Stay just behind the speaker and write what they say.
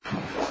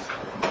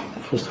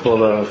First of all,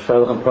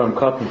 Freilich and Purim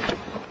Cotton.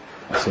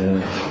 It's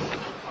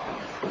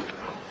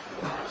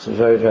a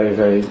very, very,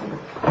 very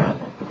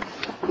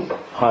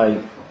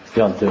high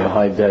yontif, a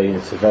high day.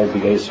 It's a very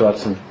big Eis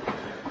Ratzon.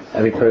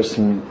 Every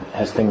person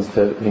has things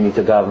that we need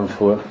to daven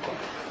for.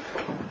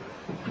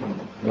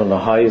 One of the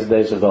highest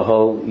days of the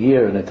whole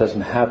year, and it doesn't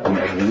happen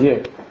every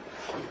year,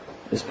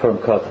 is Purim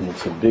Cotton.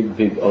 It's a big,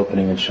 big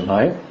opening in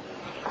Shemayim.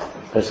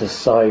 There's a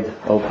side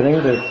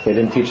opening that they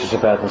didn't teach us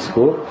about in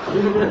school,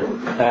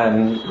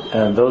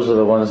 and those are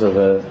the ones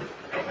that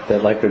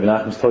like Rabbi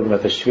Nachman's talking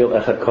about, the Shvil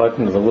Echad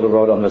Cotton, the little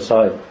road on the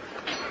side.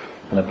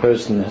 And a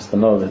person has to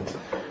know that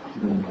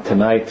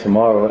tonight,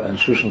 tomorrow, and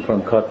Shushan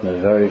Purim Cotton are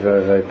very,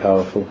 very, very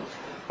powerful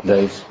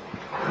days.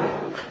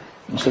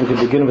 So we can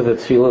begin with the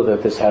tefillah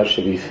that this house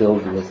should be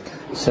filled with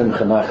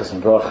simcha, nachas,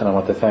 and bracha. And I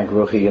want to thank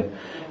Ruchi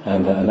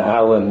and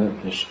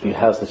Alan. The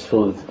house that's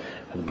filled with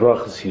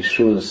brachas,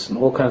 yeshus, and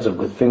all kinds of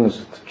good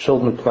things.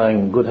 Children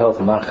playing, good health,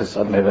 nachas,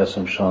 ad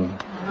mevesam shon.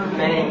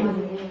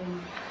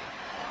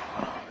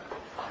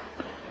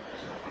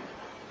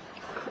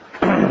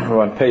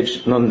 We're on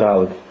page Nun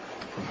Daled.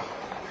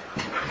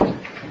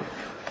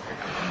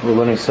 We're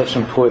learning such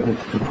important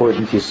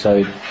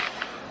yesod.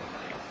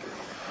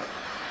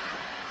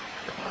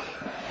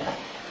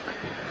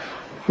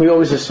 We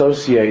always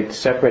associate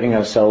separating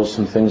ourselves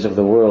from things of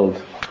the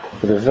world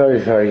with a very,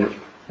 very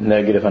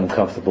negative,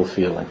 uncomfortable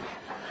feeling.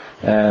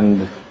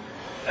 And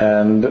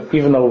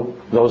even though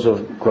those who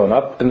have grown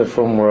up in the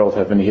frum world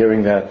have been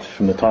hearing that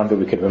from the time that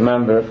we could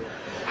remember,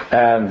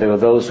 and there were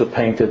those who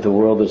painted the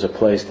world as a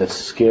place that's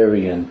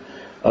scary and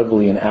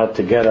ugly and out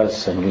to get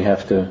us, and we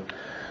have to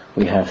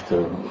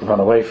run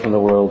away from the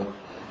world.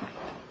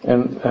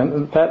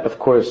 And that, of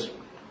course,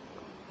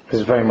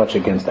 is very much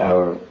against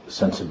our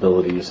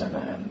sensibilities, and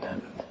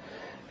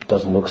it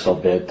doesn't look so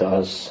bad to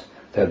us.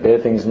 There are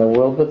bad things in the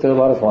world, but there are a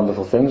lot of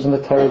wonderful things, and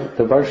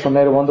the Baruch Shem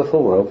made a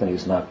wonderful world, and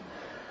He's not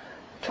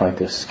trying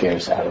to scare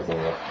us out of the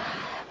world.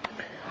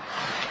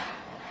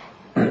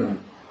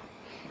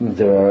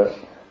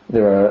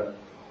 There are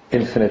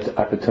infinite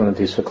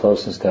opportunities for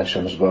closeness to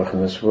Hashem's Baruch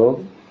in this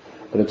world,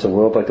 but it's a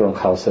world, like the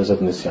Ramchal says at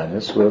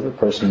Nisyanis, where the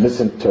person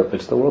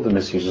misinterprets the world and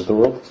misuses the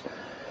world.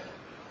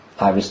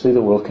 Obviously,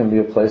 the world can be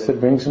a place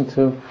that brings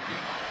him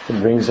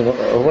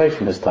away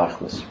from his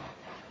tachlis.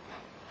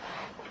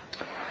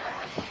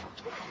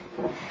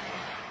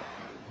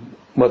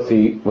 What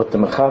the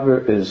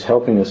Mechaber is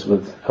helping us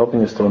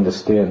to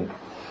understand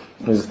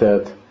is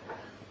that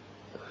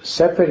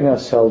separating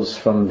ourselves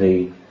from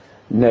the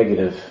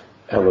negative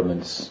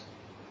elements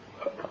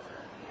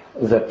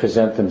that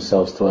present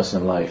themselves to us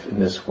in life, in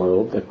this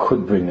world, that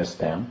could bring us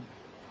down,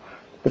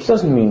 which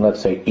doesn't mean,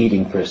 let's say,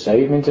 eating per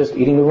se. It means just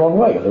eating the wrong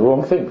way, or the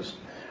wrong things.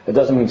 It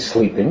doesn't mean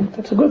sleeping.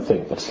 That's a good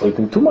thing. But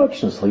sleeping too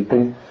much and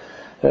sleeping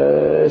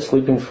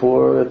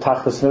for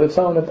tachlis of its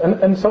own,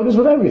 and so it is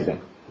with everything.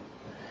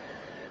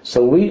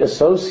 So we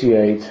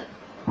associate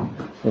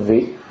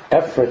the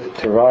effort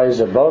to rise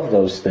above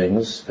those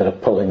things that are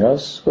pulling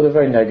us with a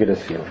very negative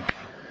feeling.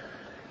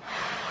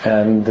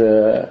 And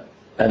the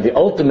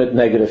ultimate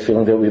negative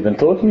feeling that we've been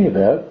talking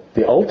about,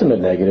 the ultimate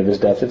negative is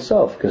death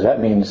itself, because that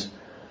means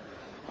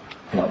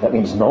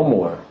no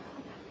more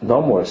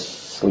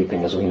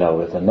sleeping as we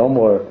know it, and no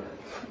more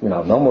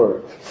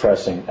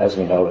fressing as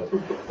we know it.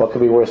 What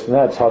could be worse than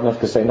that? It's hard enough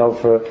to say no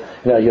for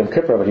Yom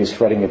Kippur, but he's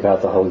fretting about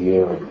the whole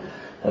year.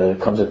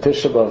 Comes a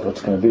Tisha B'Av,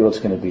 what's going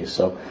to be.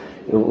 So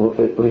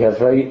we have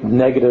very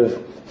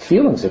negative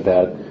feelings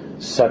about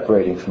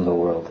separating from the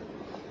world.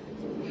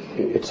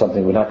 It's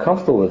something we're not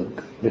comfortable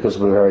with because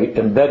we're very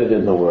embedded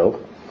in the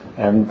world,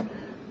 and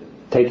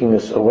taking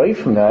us away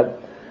from that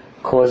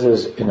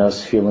causes in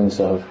us feelings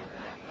of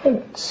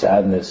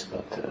sadness,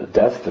 but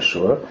death for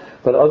sure,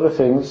 but other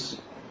things.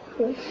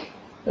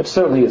 It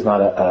certainly is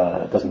not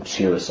it doesn't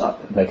cheer us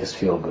up, make us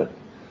feel good.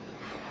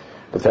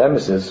 But the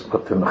emphasis,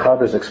 what the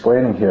Mechaber is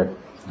explaining here,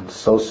 it's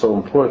so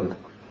important,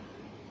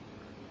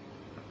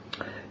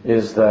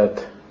 is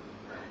that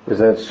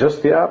it's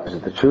just the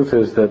opposite. The truth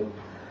is that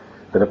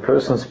a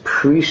person's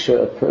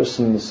prisha, a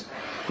person's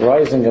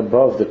rising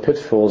above the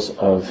pitfalls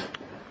of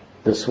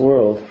this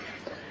world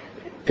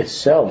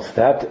itself,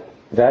 that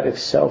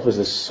itself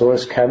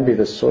is can be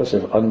the source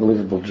of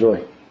unbelievable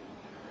joy,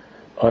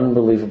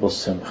 unbelievable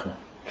simcha,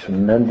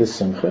 tremendous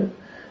simcha.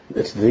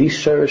 It's the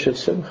sherish of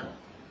simcha.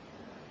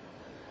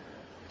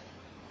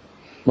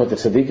 What the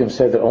tzaddikim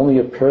said, that only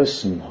a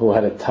person who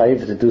had a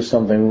taiva to do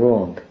something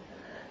wrong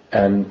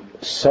and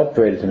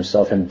separated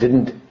himself and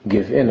didn't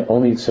give in,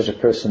 only such a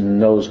person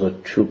knows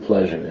what true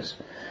pleasure is.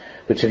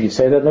 Which if you'd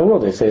say that in the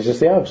world, they'd say it's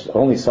just the opposite.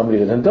 Only somebody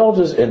that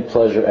indulges in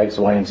pleasure X,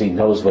 Y, and Z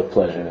knows what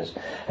pleasure is.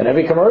 And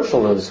every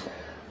commercial is,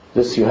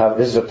 this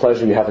is a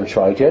pleasure you haven't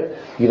tried yet.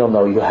 You don't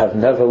know, you have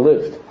never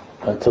lived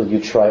until you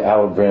try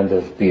our brand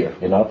of beer,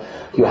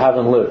 You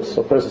haven't lived.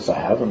 So a person says,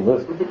 I haven't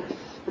lived.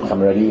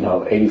 I'm already,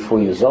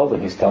 84 years old,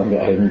 and he's telling me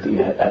I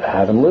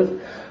haven't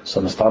lived.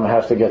 So this time I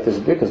have to get this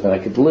beer, because then I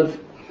could live.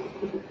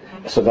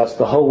 So that's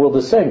the whole world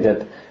is saying,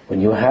 that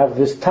when you have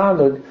this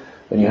tanug,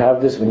 when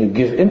you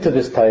give into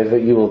this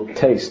taiva, you will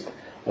taste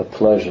a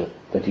pleasure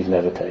that you've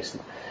never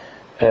tasted.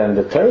 And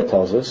the Torah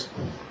tells us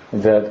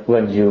that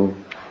when you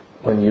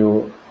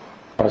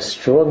are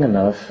strong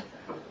enough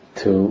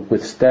to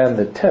withstand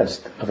the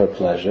test of a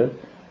pleasure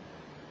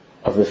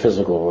of the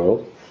physical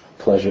world,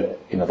 pleasure,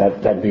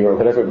 that beer or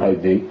whatever it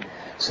might be,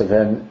 so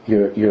then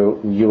you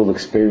will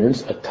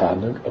experience a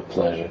tanug, a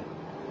pleasure.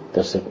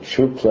 There's a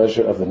true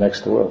pleasure of the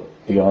next world,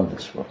 beyond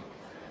this world.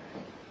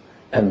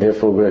 And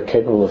therefore we're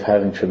capable of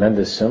having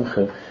tremendous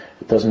simcha.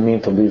 It doesn't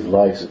mean to leave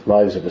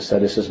lives of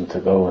asceticism to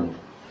go and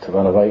to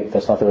run away.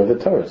 That's not the way of the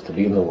Torah. It's to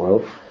be in the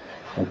world,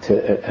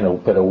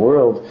 but a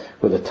world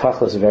where the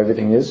tachlis of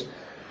everything is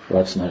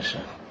Ratzon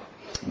Hashem,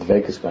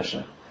 Dveikus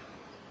Hashem.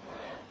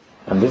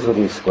 And this is what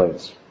he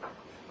explains.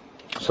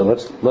 So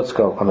let's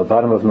go on the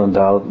bottom of Nun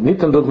Dal.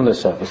 Nitan Dugman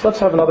Esefes. Let's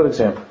have another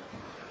example.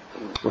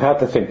 We have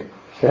to think.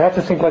 We have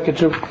to think like a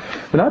Jew. We're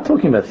not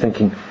talking about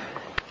thinking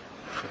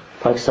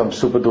like some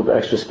super duper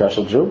extra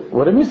special Jew.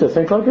 What it means to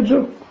think like a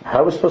Jew.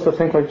 How are we supposed to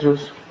think like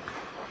Jews?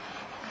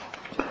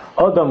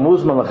 Every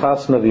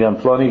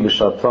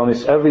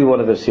one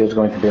of us here is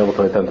going to be able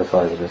to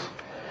identify with this.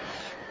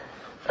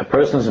 A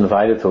person is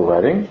invited to a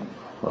wedding,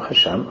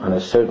 on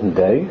a certain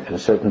day, at a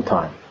certain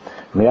time.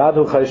 The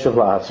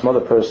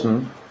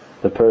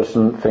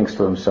person thinks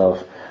to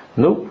himself,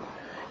 look,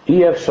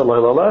 I'd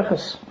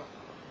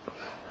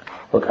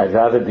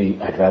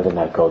rather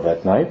not go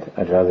that night.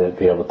 I'd rather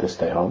be able to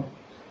stay home,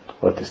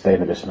 or to stay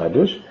in a Beis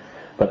Medrash,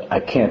 but I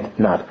can't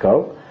not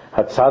go.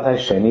 Hatzad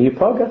Hasheni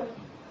Yipaga.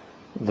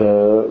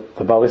 The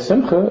Bali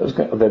Simcha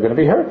they're going to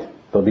be hurt.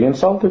 They'll be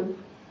insulted.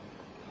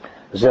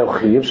 So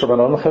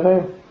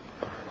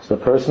the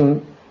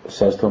person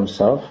says to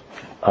himself,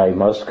 I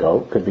must go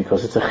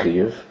because it's a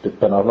chiyuv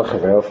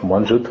from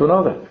one Jew to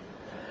another.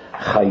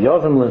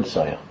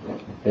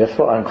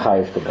 Therefore, I'm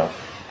chayiv to go.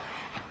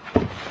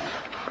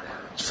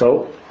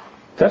 So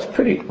that's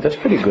pretty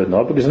good,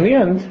 no? Because in the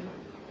end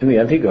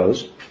he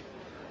goes.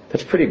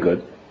 That's pretty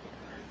good,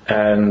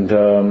 and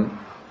the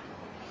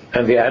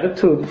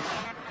attitude,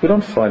 we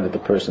don't find that the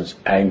person's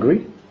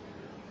angry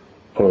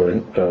or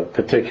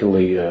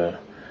particularly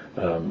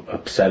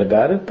upset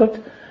about it,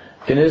 but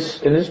in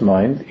his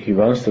mind he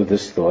runs through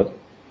this thought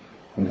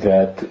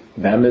that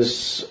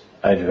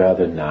I'd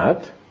rather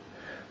not,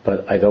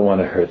 but I don't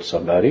want to hurt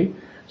somebody,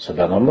 so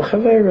then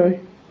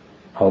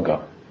I'll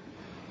go.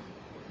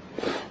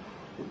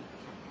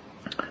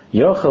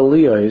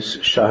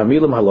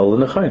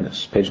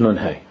 Page Nun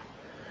Hey.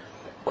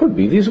 Could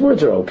be these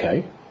words are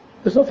okay.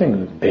 There's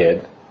nothing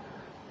bad.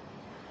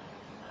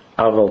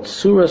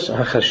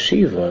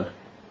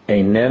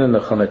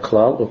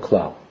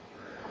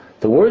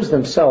 The words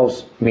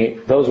themselves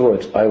mean those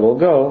words. I will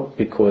go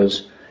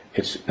because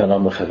it's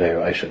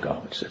I should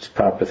go. It's a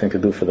proper thing to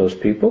do for those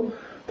people.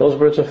 Those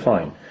words are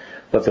fine,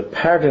 but the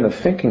pattern of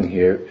thinking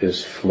here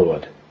is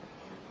flawed.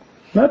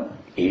 Not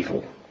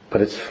evil,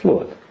 but it's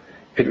flawed.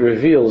 It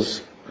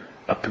reveals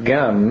a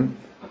pagam.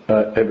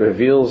 It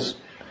reveals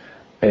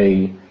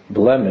a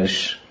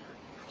blemish.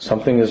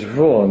 Something is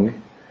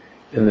wrong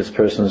in this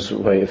person's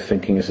way of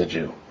thinking as a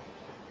Jew.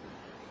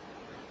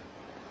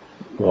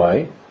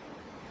 Why?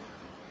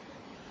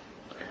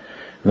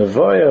 Let's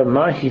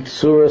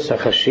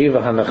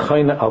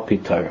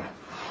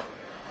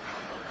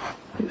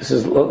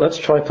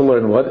try to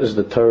learn what is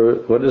the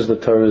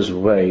Torah's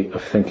way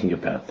of thinking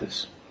about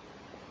this.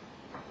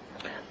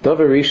 The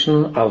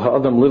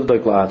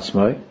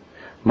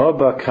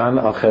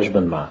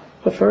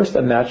first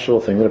and natural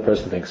thing that a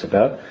person thinks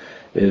about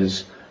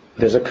is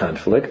there's a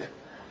conflict.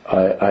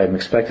 I'm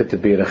expected to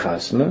be at a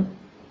chasana,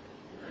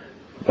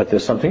 but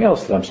there's something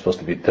else that I'm supposed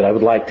to be, that I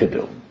would like to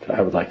do.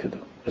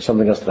 There's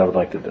something else that I would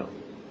like to do.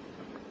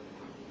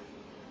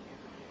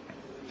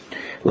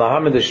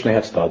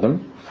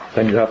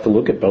 Then you have to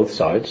look at both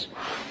sides.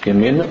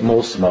 Yamin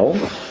mol smol,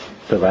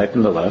 the right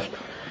and the left.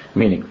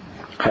 Meaning,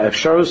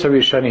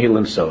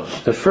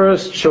 the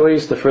first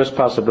choice, the first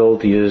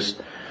possibility is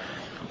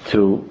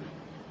to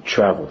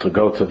travel, to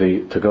go to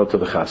the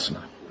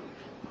chasana.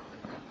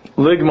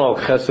 Ligmal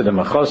chesed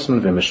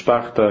emachosen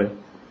v'mishpachta,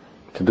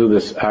 to do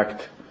this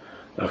act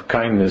of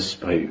kindness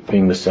by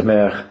being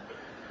mesamech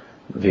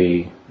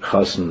the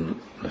chasen,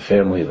 the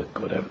family, the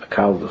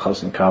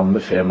chasen kal, the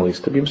families,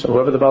 to be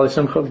whoever the bali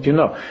simcha that you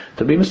know,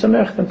 to be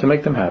mesamech them, to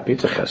make them happy.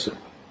 It's a chesed.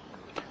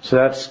 So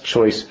that's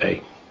choice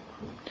A.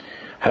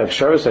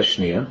 Havsharas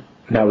hashniya.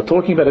 Now we're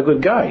talking about a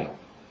good guy.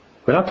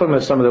 We're not talking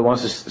about someone that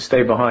wants to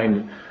stay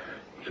behind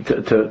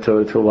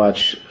to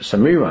watch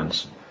some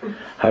reruns.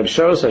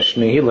 Havsharas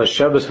hashniya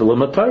l'shabes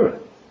v'lumat Torah.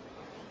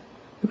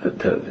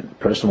 The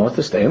person wants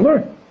to stay and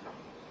learn.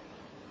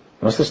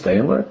 Now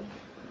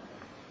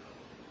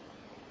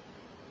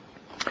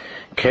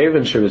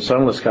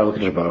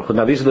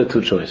these are the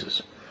two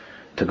choices.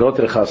 To go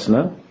to the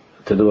chasna,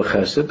 to do a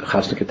chesed. The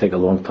chasna can take a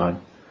long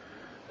time.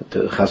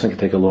 We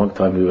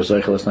were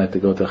zeichel last night to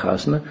go to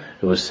chasna.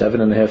 It was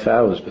 7.5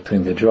 hours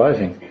between the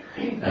driving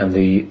and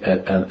the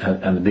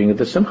being at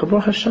the simcha.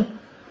 Baruch Hashem.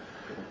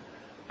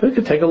 But it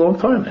could take a long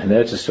time. And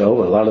that's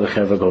so. A lot of the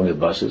chevra going with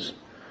buses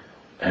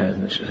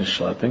and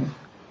schlepping.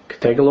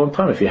 could take a long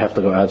time if you have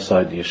to go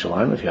outside the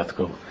Yerushalayim, if you have to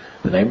go to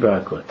Bnei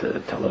Brak or to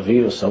Tel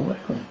Aviv or somewhere.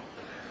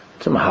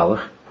 It's a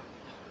mahalach.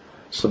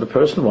 So the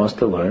person wants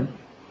to learn.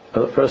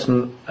 The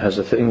person has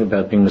a thing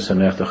about being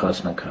Mesamech to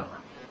Chasna and Kala.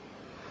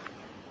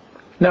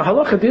 Now,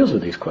 halacha deals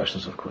with these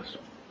questions, of course.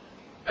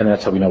 And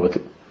that's how we know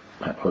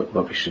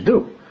what we should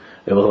do.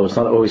 Although it's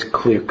not always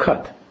clear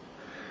cut.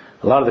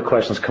 A lot of the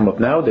questions come up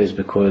nowadays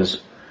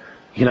because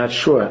you're not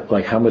sure,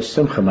 like, how much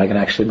simcha am I going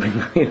to actually bring,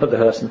 the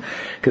person.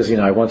 Because,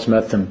 I once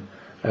met them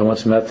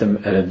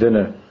at a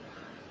dinner,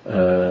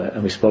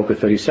 and we spoke for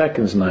 30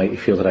 seconds, and I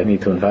feel that I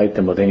need to invite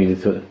them, or they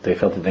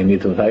felt that they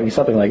needed to invite me,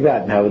 something like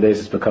that. Nowadays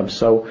it's become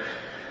so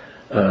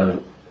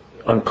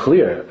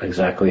unclear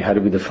exactly how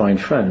do we define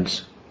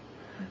friends.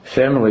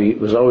 Family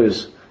was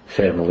always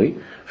family.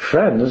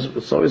 Friends,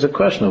 it's always a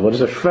question of what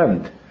is a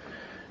friend.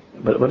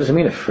 But what does it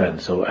mean a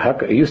friend? So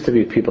it used to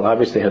be people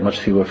obviously had much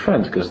fewer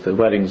friends because the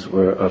weddings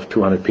were of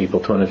 200 people,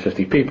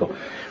 250 people.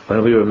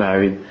 When we were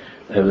married,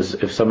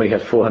 if somebody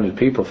had 400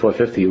 people,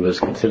 450, it was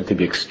considered to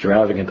be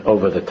extravagant,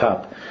 over the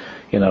top.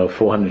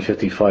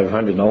 450,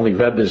 500, and only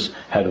Rebbes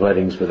had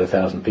weddings with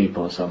 1,000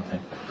 people or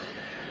something.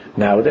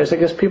 Nowadays, I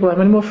guess people have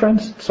many more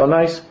friends. It's so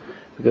nice,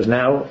 because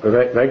now,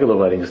 regular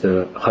weddings,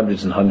 there are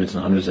hundreds and hundreds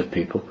and hundreds of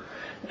people.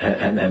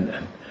 And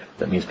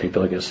that means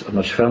people, I guess, are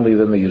much friendlier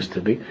than they used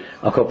to be.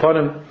 Al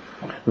Kopanim,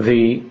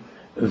 the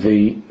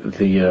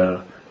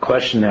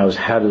question now is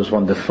how does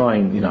one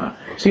define,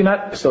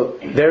 so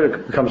there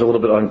it becomes a little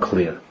bit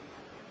unclear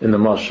in the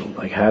mashal,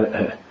 like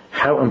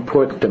how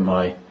important am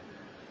I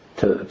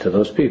to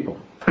those people?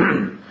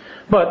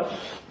 But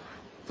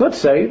let's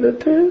say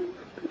that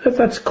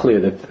that's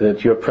clear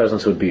that your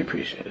presence would be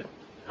appreciated.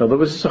 In other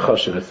words, it's a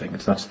choshev thing.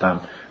 It's not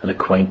stam an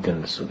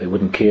acquaintance, or they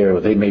wouldn't care, or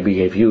they maybe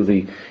gave you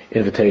the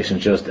invitation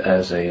just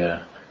as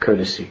a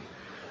courtesy.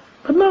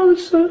 But no,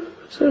 it's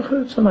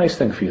a nice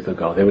thing for you to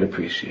go. They would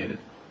appreciate it.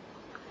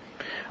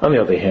 On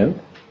the other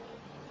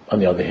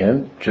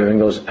hand, during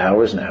those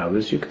hours and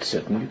hours, a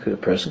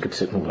person could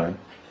sit and learn.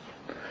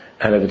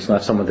 And if it's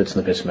not someone that's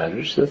in the base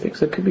medrash, there are things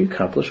that could be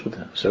accomplished with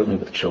them, certainly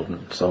with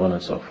children, so on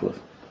and so forth.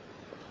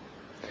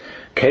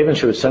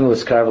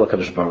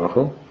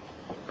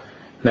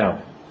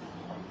 Now,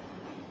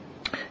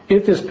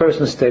 if this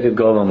person's stated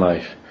goal in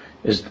life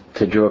is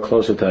to draw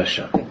closer to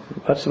Hashem,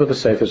 that's what the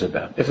Sefer is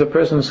about. If the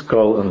person's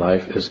goal in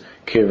life is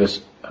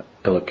Kirvas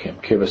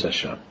Elokim, Kirvas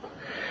Hashem,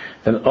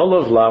 then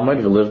Olav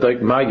Lamad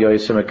v'livdek ma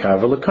yoysim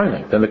ekav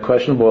l'koinai. Then the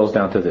question boils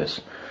down to this: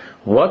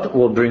 what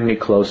will bring me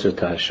closer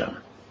to Hashem?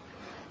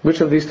 Which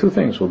of these two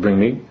things will bring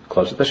me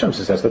closer to Hashem?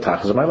 Since that's the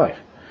tachas of my life,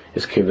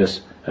 is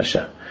Kirvas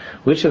Hashem.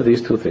 Which of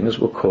these two things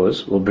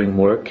will bring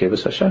more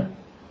Kirvas Hashem?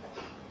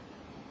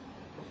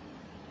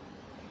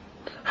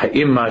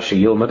 Ha'im ma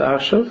sheyilmad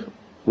achshav,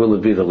 will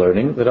it be the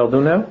learning that I'll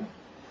do now?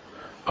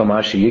 Or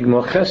ma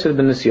sheyigmol chesed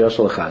b'nisiyos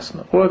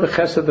l'chasna, or the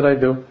chesed that I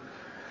do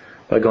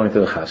by going to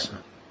the chasna.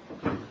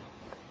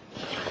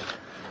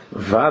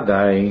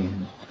 Vaday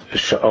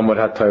she'omer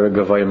ha'Torah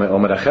gavoya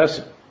me'omer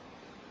ha'chesed.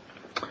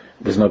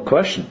 There's no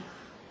question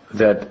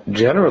that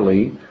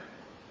generally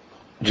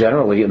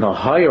in the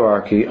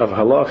hierarchy of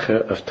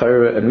halacha, of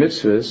Torah and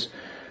mitzvahs,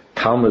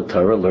 Talmud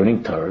Torah,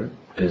 learning Torah,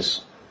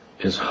 is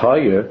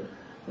higher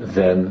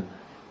than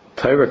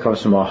Torah,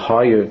 comes from a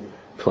higher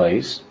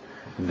place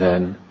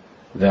than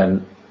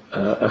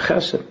a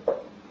chesed.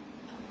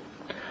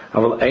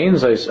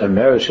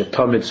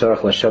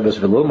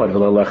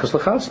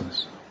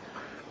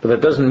 But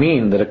that doesn't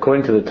mean that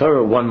according to the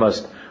Torah one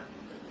must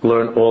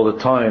learn all the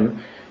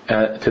time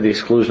to the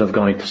exclusion of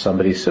going to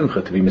somebody's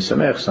simcha, to be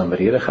misamech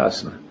somebody at a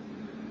chasna.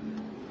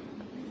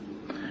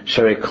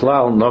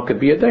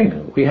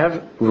 We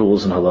have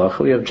rules in halacha,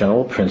 we have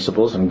general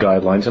principles and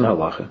guidelines in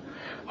halacha.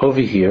 Over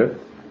here,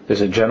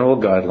 there's a general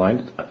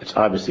guideline. It's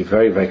obviously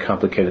very, very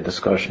complicated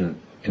discussion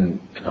in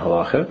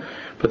halacha,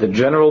 but the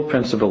general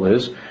principle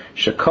is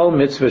shekol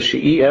mitzvah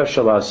she'ef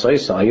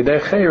shalasayis al yedei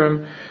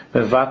chayrim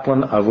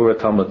mevatlan avura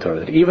Talmud Torah.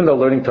 That even though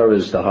learning Torah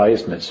is the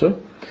highest mitzvah,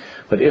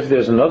 but if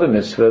there's another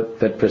mitzvah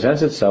that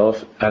presents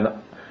itself and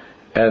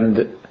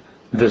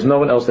there's no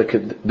one else that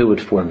could do it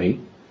for me,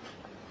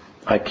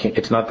 I can't.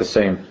 It's not the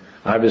same.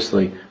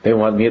 Obviously, they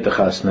want me at the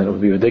chasna. It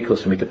would be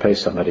ridiculous for me to pay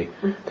somebody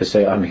to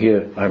say, I'm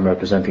here, I'm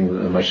representing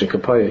Moshe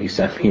Kapaya. He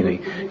sent me and he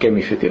gave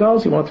me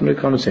 $50. He wanted me to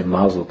come and say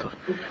Mazel Tov.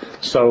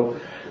 So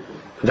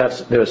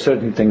there are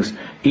certain things.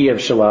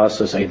 It's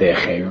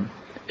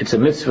a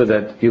mitzvah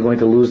that you're going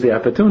to lose the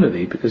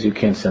opportunity because you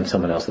can't send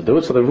someone else to do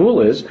it. So the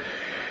rule is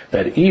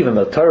that even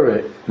the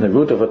Torah, the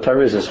root of a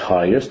Torah is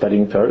higher,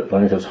 studying Torah,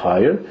 learning Torah is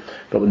higher,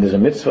 but when there's a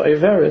mitzvah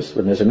averis,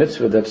 when there's a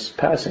mitzvah that's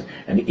passing,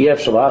 and EF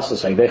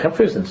Shalasas,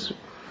 for instance,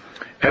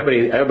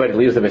 everybody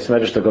leaves the Beis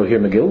Medrash to go hear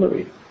Megillah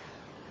read.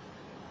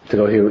 To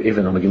go hear,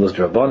 even though Megillah's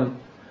Draban,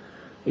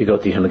 you go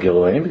to hear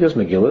Megillah because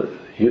Megillah,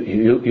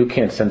 you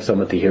can't send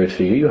someone to hear it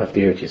for you, you have to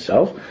hear it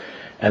yourself,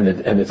 and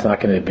it's not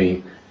going to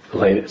be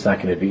late, it's not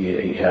going to be,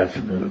 you have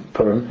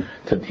Purim,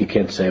 you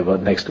can't say, well,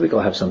 next week I'll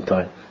have some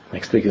time.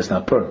 Next week is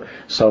not Purim.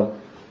 So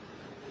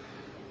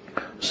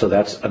So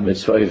that's a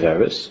mitzvah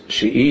iveris.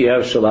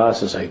 She'iev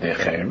shalas is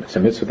eidechem. It's a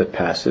mitzvah that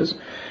passes,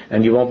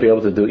 and you won't be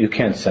able to do it. You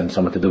can't send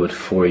someone to do it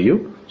for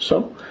you.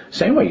 So,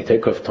 same way, you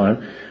take off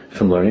time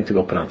from learning to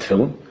go put on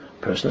tefillin.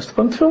 A person has to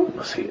put on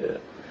tefillin.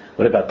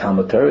 What about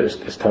Talmud Torah?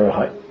 Is Torah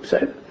high?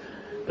 Say it.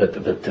 But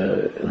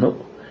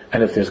no.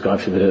 And if there's,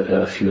 God forbid,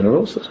 a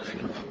funeral, so a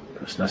funeral. A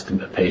person has to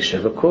pay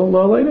shiva kol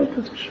law later.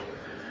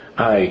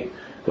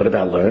 What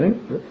about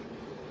learning?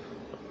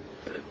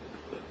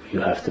 You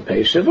have to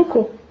pay shiva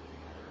kol.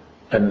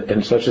 And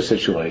in such a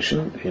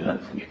situation,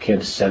 you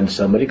can't send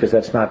somebody because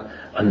that's not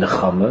a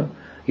nechama.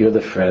 You're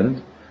the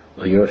friend,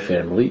 or your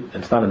family.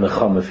 It's not a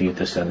nechama for you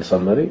to send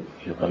somebody.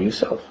 You go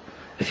yourself.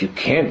 If you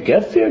can't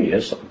get there,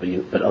 yes,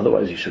 but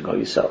otherwise you should go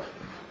yourself.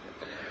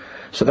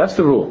 So that's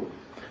the rule.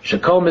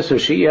 Shekol Mr.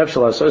 She'iev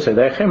Shalasosei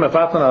Deichem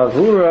Avatan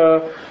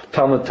Avura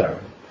Talmud Torah.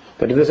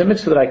 But if there's a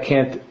mitzvah that I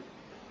can't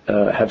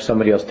have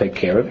somebody else take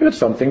care of, if it's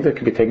something that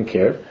can be taken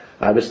care of,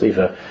 obviously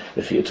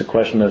if it's a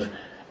question of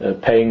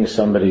paying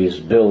somebody's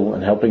bill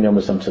and helping them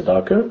with some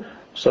tzedakah,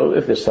 so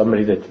if there's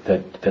somebody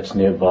that's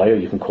nearby, or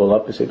you can call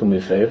up and say, do me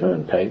a favor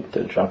and pay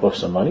to drop off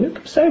some money, you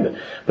can say that.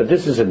 But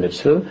this is a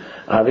mitzvah,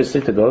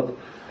 obviously, to go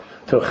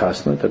to a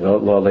chasna, to go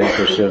law lay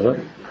for shiva,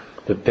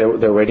 that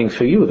they're waiting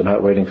for you, they're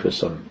not waiting for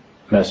some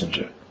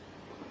messenger.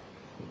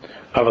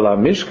 Avala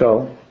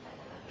mishkal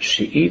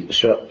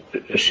she'itay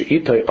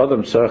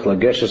adam tzarech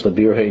lageshes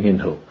labir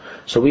ha'inhu.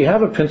 So we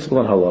have a principle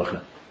in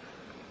halacha.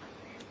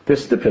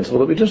 This is the principle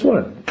that we just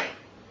learned.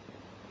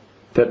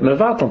 That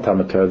mevatel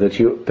Talmud Torah,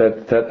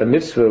 that a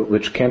mitzvah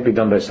which can't be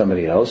done by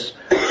somebody else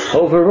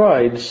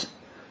overrides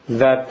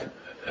that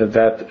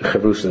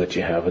chavrusa that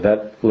you have, or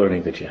that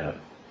learning that you have.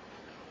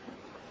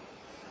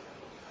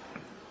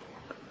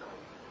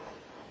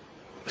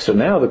 So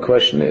now the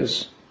question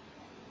is,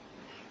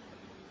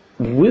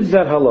 with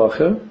that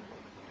halacha,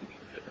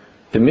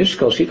 the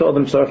mishkal shita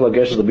adam tzarech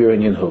lageshes labir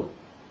ha'inhu.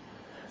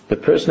 The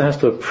person has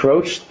to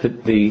approach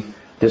the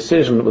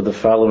decision with the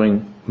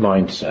following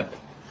mindset.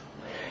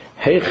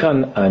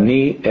 Heichan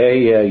ani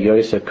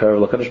yosef karev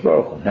l'kadosh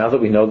baruch Hu. Now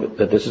that we know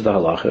that this is the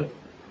halacha,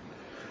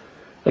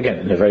 again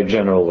in a very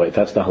general way,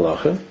 that's the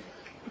halacha.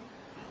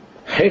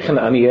 Heichan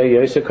ani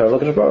yosef karev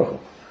l'kadosh baruch Hu.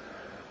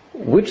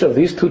 Which of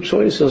these two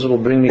choices will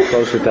bring me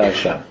closer to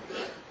Hashem?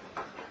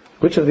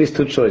 Which of these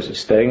two choices,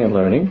 staying and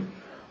learning,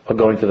 or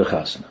going to the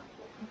chasna?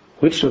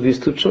 Which of these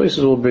two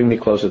choices will bring me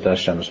closer to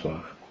Hashem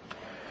Yisborach?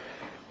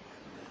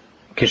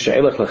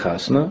 Kishe'elech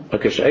l'chasna, or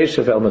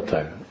kishe'eshev el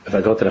matayr. If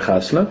I go to the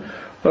chasna,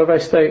 or if I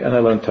stay and I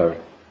learn Torah.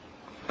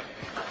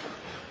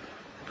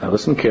 Now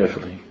listen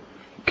carefully.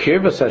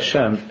 Kirvas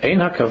Hashem ein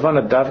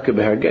hakavana davke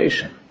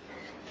behargeshem.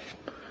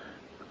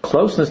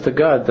 Closeness to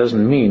God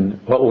doesn't mean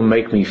what will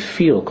make me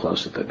feel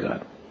closer to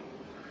God.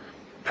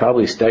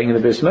 Probably staying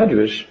in the Beis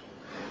Medrash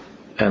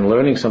and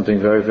learning something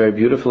very, very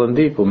beautiful and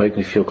deep will make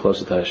me feel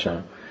closer to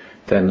Hashem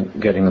than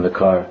getting in the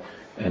car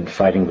and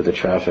fighting with the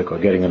traffic, or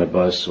getting in a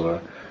bus,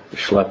 or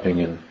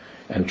schlepping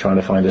and trying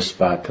to find a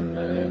spot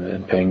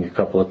and paying a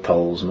couple of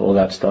tolls and all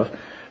that stuff.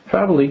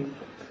 Probably,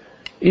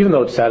 even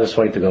though it's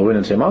satisfying to go in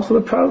and say Master,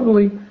 but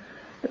probably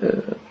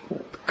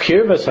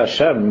Kirvas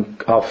Hashem,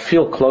 I'll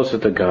feel closer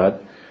to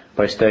God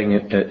by staying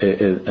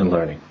and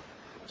learning.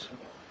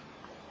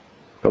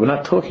 But we're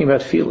not talking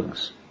about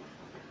feelings.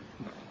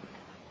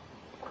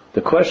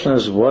 The question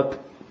is what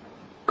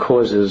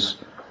causes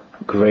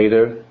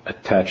greater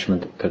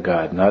attachment to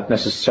God. Not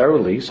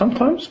necessarily,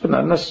 sometimes, but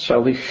not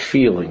necessarily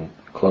feeling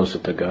closer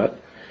to God.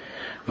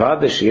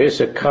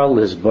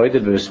 Certainly,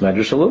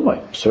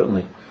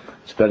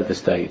 it's better to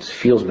stay. It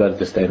feels better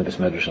to stay in the Beis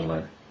Medrash and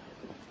learn.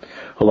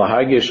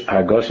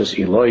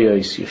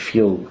 You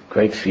feel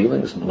great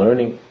feelings in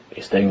learning,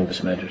 you're staying in the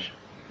Beis Medrash.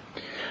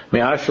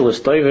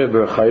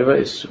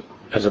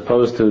 As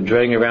opposed to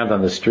draying around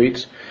on the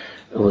streets,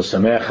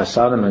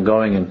 and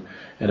going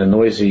in a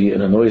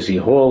noisy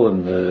hall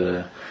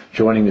and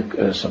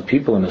joining some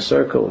people in a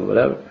circle or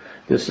whatever.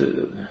 This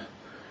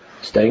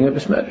staying in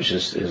Beis Medrash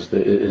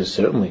is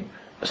certainly,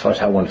 as far as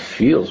how one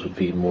feels, would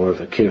be more of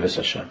a kirvas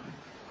Hashem.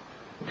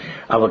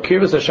 Our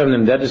kirvas Hashem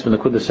nimdedes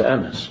b'nekudas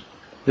ha'emes.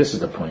 This is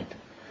the point.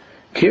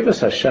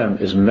 Kirvas Hashem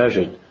is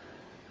measured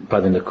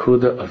by the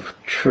nekuda of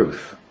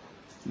truth,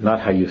 not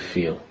how you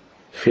feel.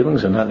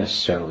 Feelings are not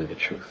necessarily the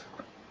truth.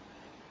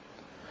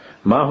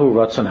 Mahu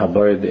ratzon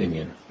habayir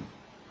b'inyan.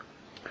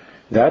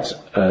 That's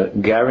a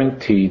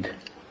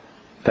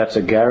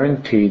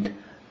guaranteed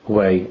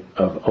way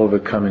of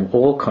overcoming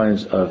all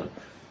kinds of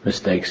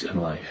mistakes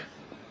in life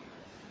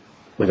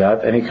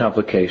without any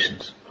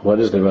complications. What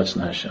is the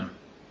Ratzon Hashem?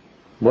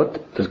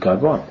 What does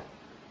God want?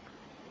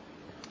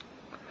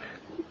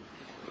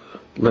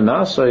 One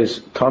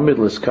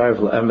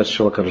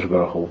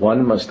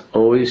must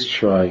always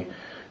try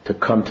to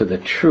come to the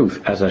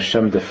truth as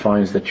Hashem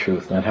defines the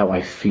truth, not how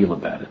I feel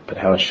about it, but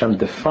how Hashem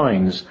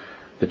defines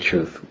the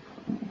truth.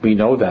 We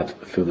know that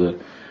through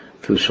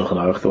Shulchan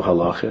Aruch, through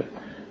halacha.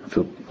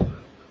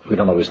 We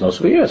don't always know,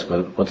 so we ask,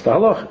 but what's the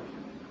halacha?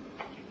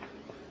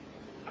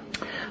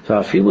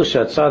 So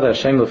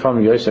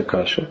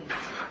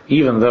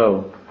even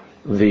though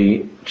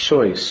the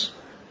choice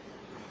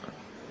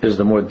is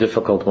the more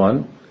difficult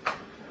one.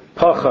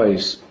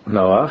 Pachais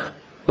noach,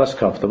 less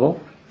comfortable.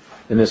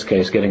 In this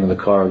case, getting in the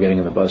car or getting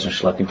in the bus and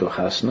schlepping to a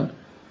chasna.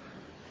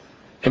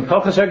 In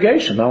pachas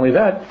hargeshen, not only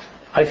that,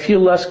 I feel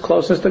less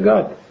closeness to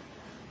God.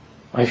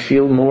 I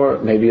feel more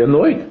maybe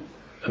annoyed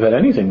about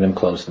anything than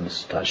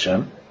closeness to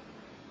Hashem.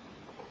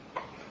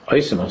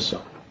 Oisim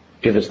also.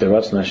 If it's the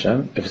Ratzon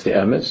Hashem, if it's the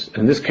Emes,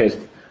 in this case,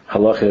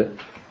 halacha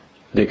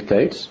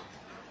dictates.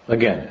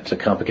 Again, it's a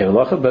complicated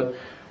halacha, but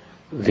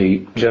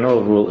the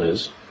general rule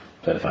is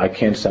that if I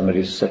can't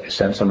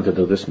send someone to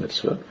do this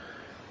mitzvah,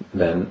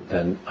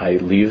 then I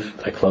leave.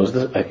 I close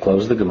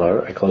the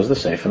Gemara, I close the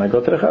safe, and I go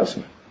to the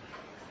chasna.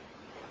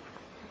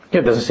 Yeah,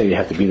 it doesn't say you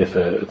have to be there for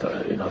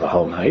the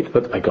whole night,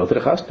 but I go to the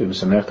chasna.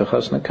 V'sameach to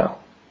chasna kal.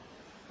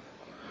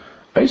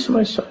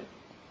 Eisem.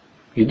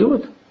 You do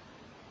it.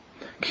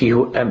 Ki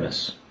hu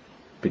emes,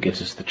 because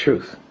it's the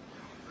truth.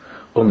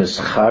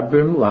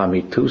 Umischabrim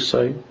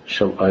la'amitusai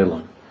shel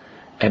olam,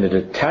 and it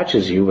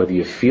attaches you whether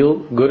you feel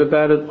good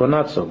about it or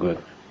not so good.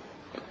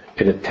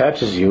 It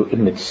attaches you in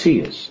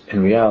mitzvahs,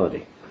 in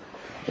reality.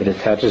 It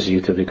attaches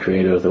you to the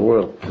Creator of the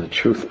world, to the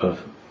truth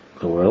of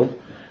the world,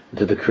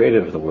 to the Creator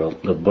of the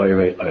world, the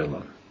Bayrei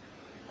Olam.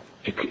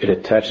 It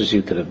attaches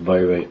you to the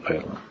Bayrei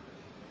Olam.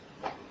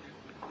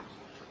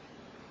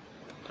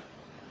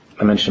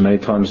 I mentioned many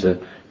times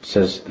that it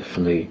says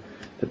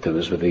that there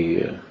was with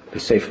the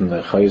say from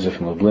the Chayzer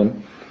from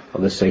Lublin,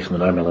 or this say from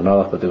the Narmel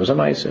Anach, but there was a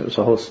Maisa. It was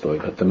a whole story.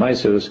 But the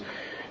Maisa was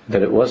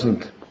that it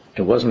wasn't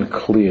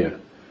clear.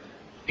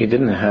 He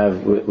didn't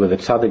have, where the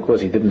tzaddik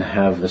was, he didn't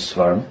have the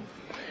svarim,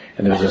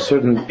 and there was a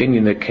certain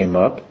Indian that came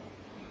up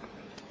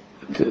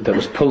that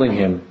was pulling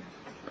him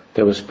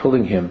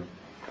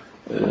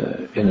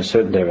in a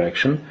certain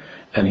direction,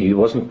 and he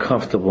wasn't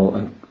comfortable,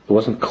 and it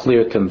wasn't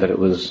clear to him that it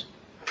was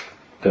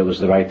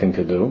the right thing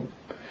to do.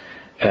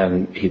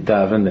 And he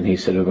davened, and he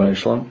said, Rebbeinu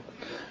Shalom,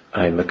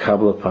 I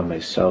makabel upon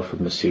myself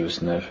with Mesiras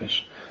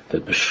Nefesh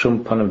that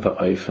b'shum panim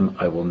v'ayfen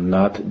I will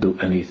not do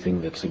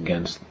anything that's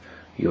against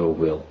your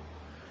will.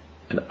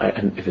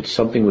 And if it's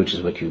something which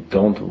is what you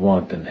don't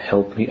want, then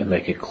help me and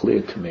make it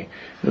clear to me.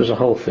 It was a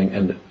whole thing,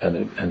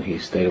 and he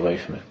stayed away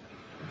from it.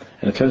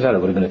 And it turns out it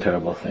would have been a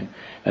terrible thing.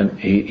 And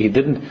he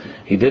didn't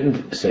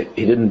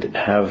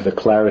have the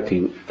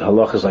clarity. The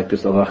halach is like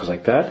this, the halach is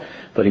like that.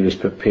 But he was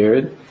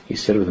prepared. He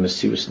said with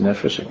Mesiras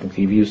Nefesh, I think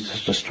he used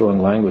such a strong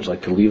language,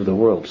 like to leave the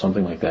world,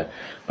 something like that,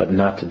 but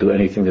not to do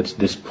anything that's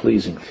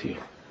displeasing to you.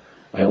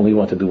 I only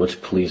want to do what's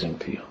pleasing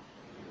to you.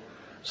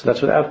 So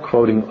that's without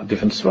quoting a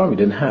different svarim you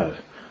didn't have.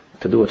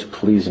 To do what's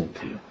pleasing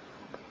to you.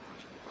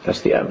 That's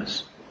the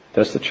emes.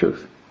 That's the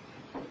truth.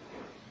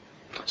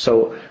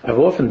 So I've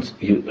often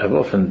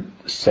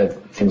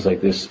said things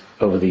like this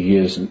over the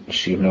years. And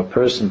a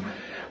person,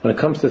 when it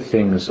comes to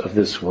things of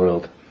this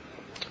world,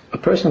 a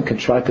person can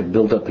try to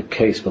build up a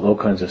case with all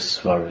kinds of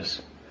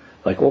svaras,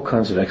 like all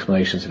kinds of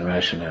explanations and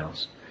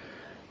rationales.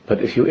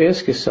 But if you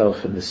ask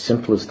yourself in the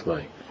simplest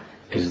way,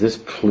 is this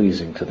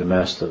pleasing to the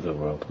master of the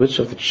world? Which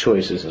of the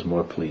choices is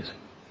more pleasing?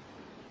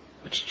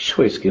 Which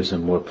choice gives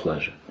him more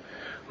pleasure?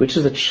 Which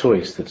is the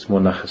choice that's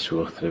more nachas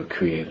ruach to the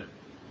Creator?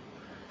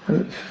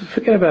 And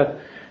forget about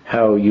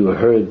how you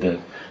heard that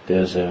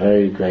there's a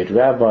very great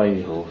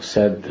rabbi who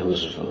said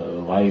whose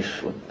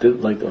wife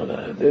did like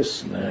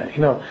this,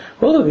 and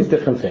all of these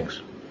different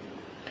things.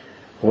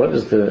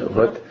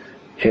 Yadav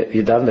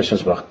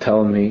Neshama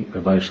tell me,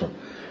 Rabbi Shalom,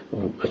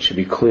 it should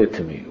be clear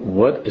to me.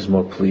 What is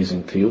more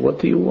pleasing to you? What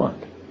do you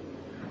want?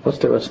 What's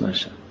the Ratzon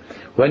Hashem?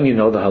 When you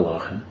know the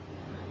halacha,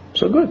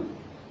 so good.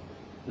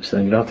 So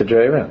then you don't have to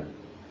dray around.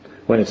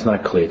 When it's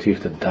not clear to you,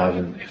 you have to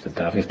daven, you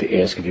have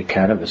to ask if you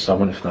can, if there's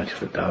someone, if not, you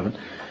have to daven.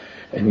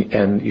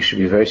 And you should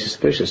be very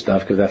suspicious,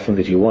 dafka, of that thing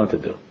that you want to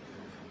do.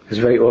 Because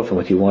very often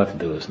what you want to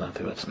do is not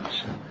the Ratzon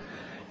Hashem.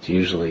 It's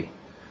usually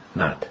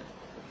not.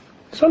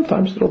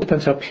 Sometimes it all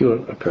depends how pure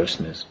a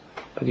person is,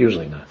 but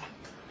usually not.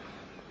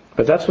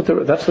 But that's what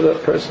a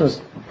person's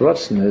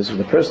Ratzon is. When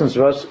the person's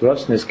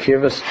Ratzon is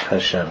kirvas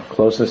Hashem,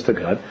 closeness to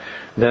God,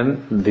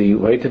 then the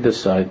way to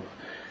decide,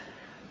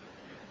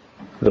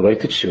 the way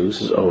to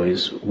choose is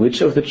always which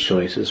of the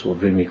choices will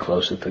bring me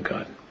closer to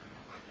God.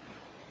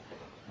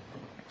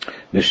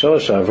 Everybody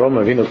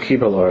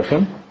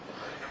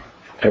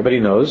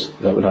knows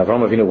that when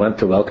Avram Avinu went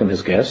to welcome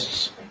his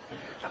guests,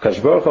 that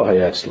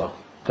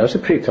was a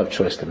pretty tough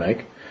choice to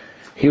make.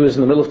 He was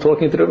in the middle of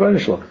talking to the Rebbeinu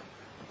Shalom.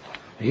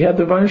 He had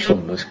the Rebbeinu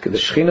Shalom. The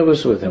Shekhinah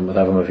was with him, with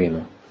Avram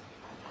Avinu.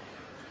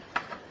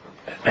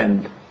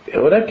 And the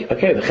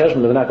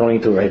cheshbon we're not going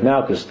into right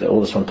now because all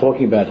this one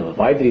talking about him.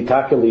 Why did he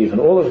taka leave and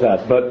all of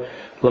that? But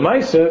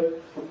Lamaisa,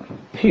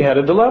 he had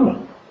a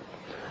dilemma.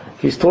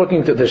 He's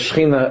talking to the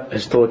Shekhinah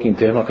is talking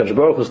to him. HaKadosh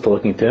Baruch Hu is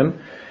talking to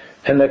him,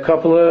 and a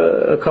couple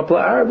of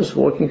Arabs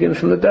walking in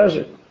from the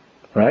desert,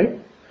 right?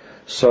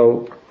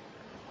 So,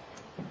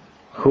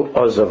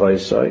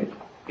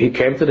 he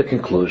came to the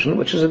conclusion,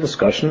 which is a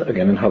discussion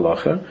again in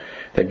halacha,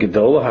 that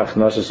Gedolah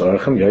Hachnasas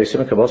Orchem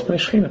Yosim Kabbalas B'nei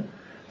Shechina,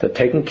 that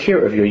taking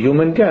care of your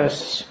human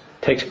guests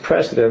takes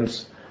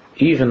precedence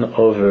even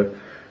over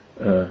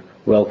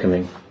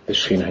welcoming the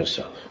Shekhinah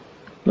herself.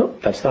 No,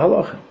 that's the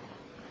halacha.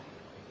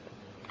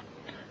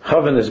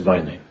 Chavan is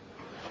by name.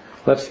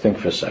 Let's think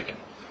for a second.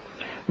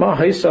 Ma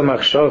haisa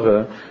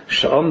machshava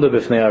she'amda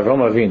b'fnei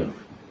Avram Avinu.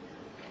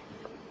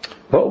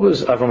 What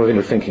was Avram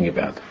Avinu thinking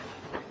about?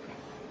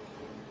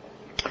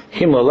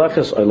 Him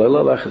lalachas or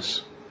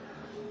lalachas.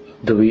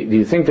 Do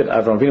you think that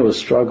Avram Avinu was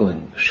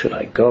struggling? Should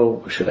I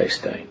go or should I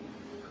stay?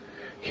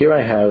 Here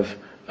I have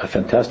a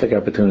fantastic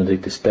opportunity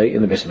to stay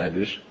in the Beis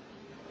Medrash,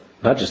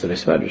 not just the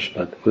Beis Medrash,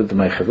 but with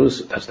my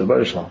chavus, that's the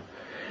Baruch Shalom,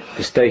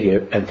 to stay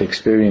here and to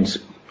experience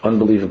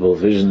unbelievable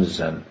visions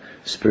and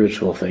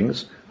spiritual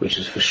things, which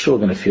is for sure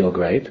going to feel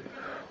great.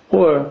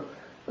 Or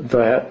do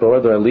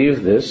I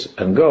leave this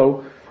and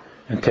go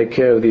and take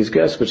care of these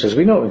guests, which, as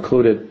we know,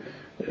 included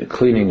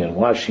cleaning and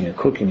washing and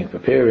cooking and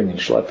preparing and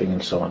schlepping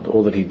and so on.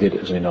 All that he did,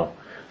 as we know,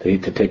 that he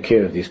had to take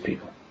care of these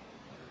people.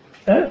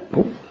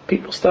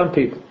 People, stunned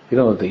people. He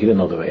didn't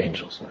know they were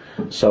angels.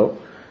 So,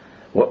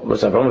 what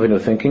was Avraham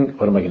Avinu thinking?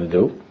 What am I going to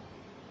do?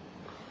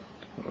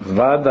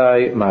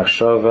 Vadai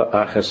machshava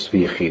achas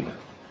v'yichid.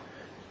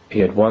 He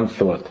had one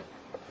thought.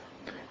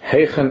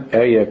 Heichen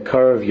eya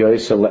karav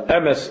yoysa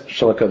le'emes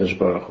shel HaKadosh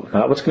Baruch Hu.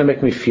 Not what's going to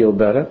make me feel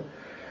better,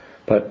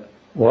 but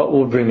what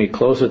will bring me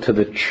closer to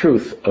the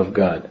truth of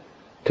God,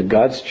 to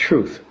God's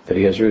truth that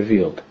He has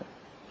revealed.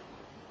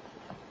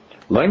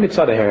 Lo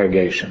mitzad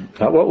ha'hergation,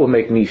 not what will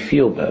make me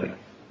feel better.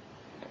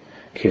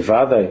 There's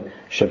no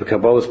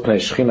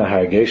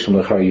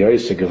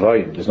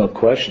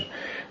question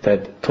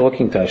that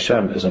talking to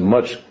Hashem is a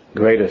much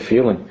greater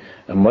feeling,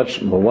 a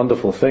much more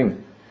wonderful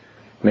thing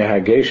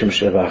than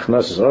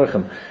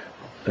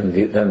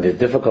the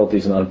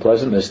difficulties and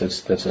unpleasantness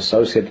that's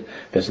associated,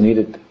 that's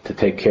needed to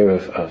take care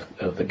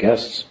of the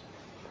guests.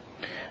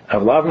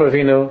 Avram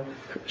Avinu,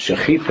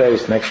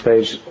 Shechita, next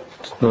page,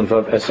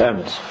 Nunvav Es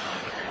Emes.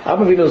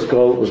 Avram Avinu's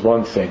goal was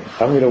one thing.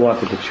 Avram Avinu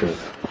wanted the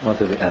truth,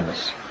 wanted the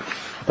Emes.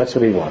 That's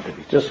what he wanted.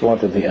 He just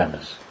wanted the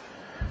Emes.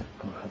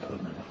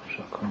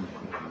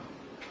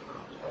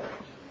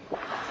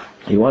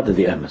 He wanted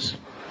the Emes.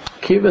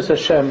 Kirvas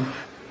Hashem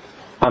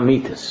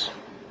Amitis.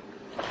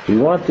 He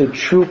wanted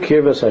true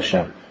Kirvas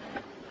Hashem.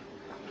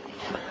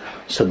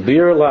 So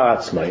Bir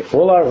La'atzmai.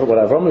 What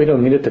Avram Avinu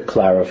needed to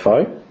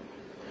clarify,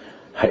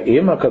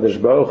 Ha'im HaKadosh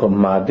Baruch Hu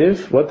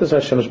Madiv, what does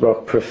Hashem Baruch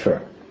Hu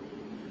prefer?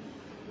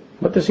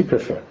 What does He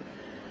prefer?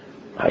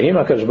 Ha'im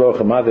HaKadosh Baruch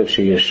Hu Madiv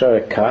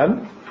She'yeshar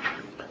Kan.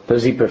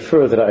 Does He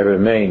prefer that I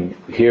remain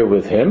here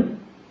with Him?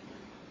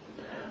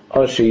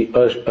 Or I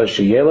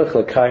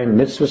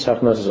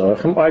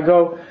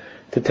go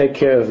to take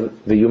care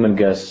of the human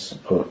guests,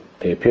 or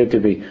they appear to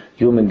be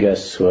human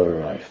guests who have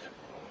arrived.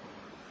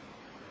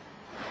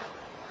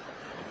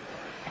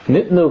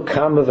 Nitnu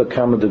kama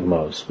v'kama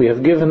dugmos. We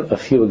have given a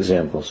few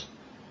examples.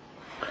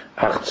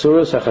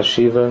 Achtzuras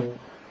hachashiva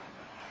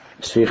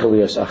tzricha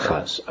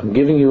achas. I'm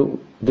giving you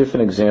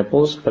different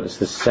examples, but it's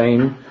the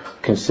same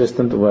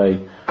consistent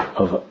way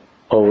of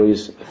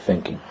always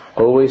thinking.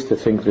 Always to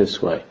think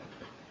this way.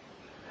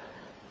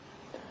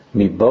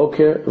 Mi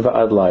boker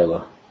va'ad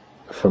laila.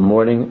 From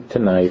morning to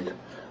night.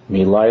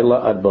 Mi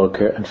laila ad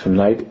boker. And from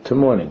night to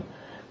morning.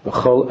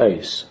 B'chol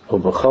eis. Or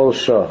b'chol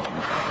shah.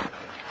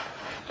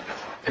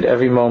 At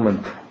every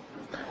moment.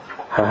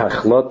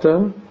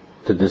 Ha'achlota.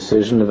 The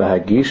decision of a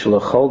hagish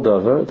l'chol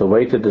davar. The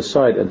way to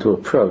decide and to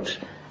approach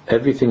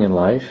everything in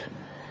life.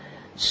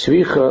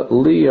 Tzricha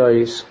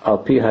liyos al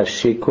pi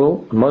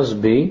hashikul.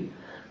 Must be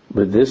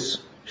with this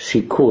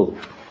shikul,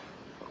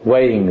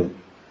 weighing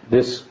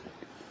this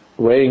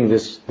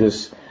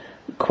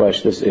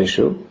question, this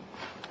issue.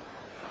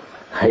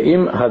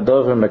 Ha'im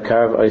hadavar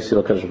mekarav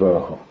aisil HaKadosh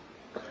Baruch Hu.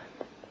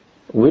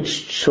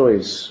 Which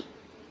choice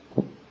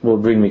will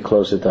bring me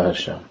closer to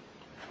Hashem?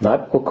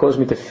 Not will cause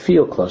me to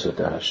feel closer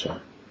to Hashem.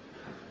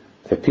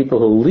 The people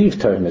who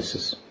leave Torah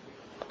mitzvahs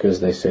because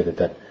they say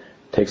that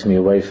takes me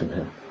away from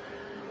Him.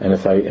 And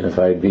if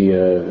I be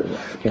a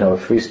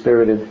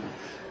free-spirited.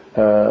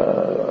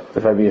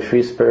 If I'd be a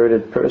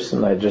free-spirited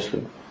person, I just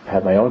would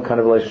have my own kind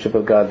of relationship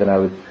with God, then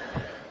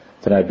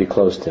I'd be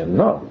close to Him.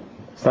 No,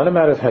 it's not a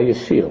matter of how you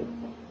feel.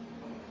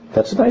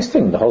 That's a nice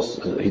thing.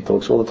 He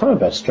talks all the time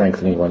about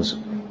strengthening one's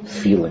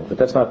feeling, but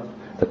that's not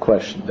the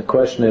question. The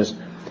question is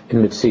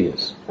in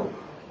Mitzias.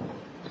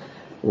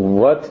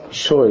 What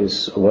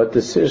choice, what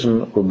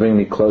decision will bring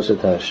me closer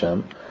to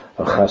Hashem?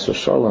 Achas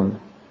v'shalom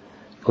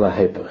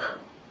lahepech.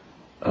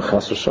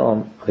 Achas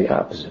v'shalom, the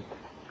opposite.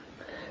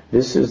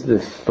 This is the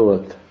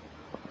thought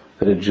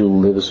that a Jew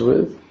lives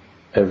with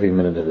every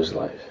minute of his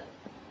life.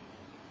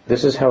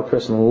 This is how a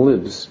person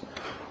lives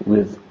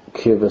with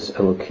Kirvas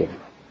Elokim.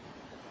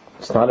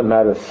 It's not a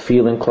matter of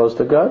feeling close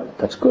to God.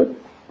 That's good.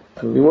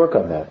 And we work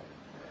on that.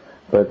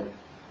 But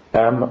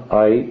am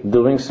I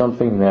doing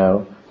something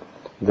now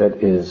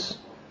that is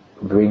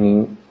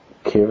bringing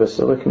Kirvas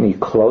Elokim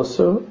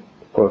closer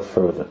or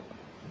further?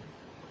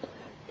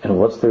 And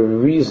what's the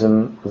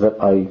reason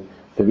that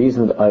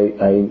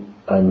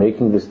I'm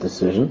making this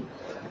decision?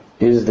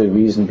 Is the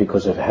reason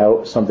because of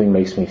how something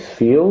makes me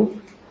feel,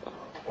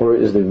 or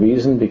is the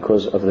reason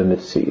because of the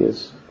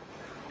mitzias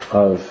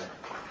of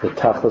the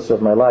tachlis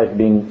of my life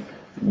being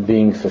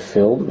being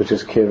fulfilled, which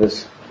is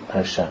Kirvus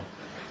Hashem.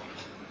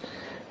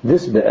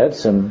 This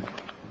Be'etzim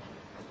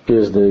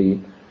is the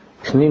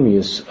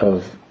Pnimius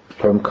of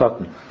Purim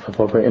Katan, of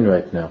what we're in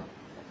right now.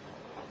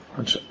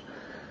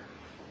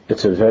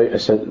 It's a very, I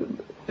said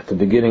at the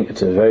beginning,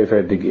 it's a very,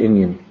 very big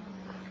Indian,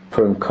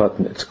 Purim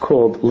Katan. It's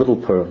called Little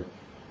Purim.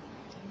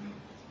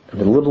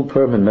 And the Little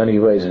Purim in many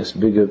ways is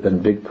bigger than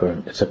Big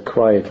Purim. It's a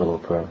quiet Little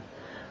Purim.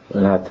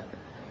 We're not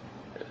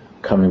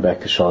coming back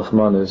to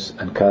Shalchmanis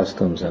and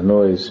costumes and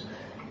noise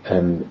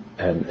and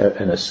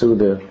a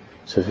Suda.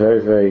 It's a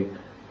very, very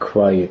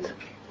quiet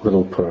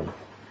Little Purim.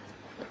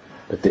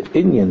 But the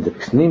Indian, the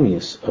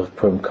Pnimius of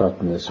Purim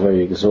Katan is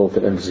very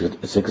exalted, and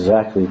it's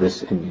exactly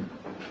this Indian.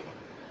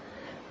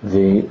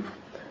 The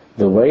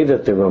way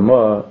that the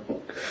Ramah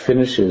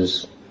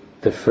finishes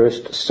the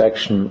first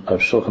section of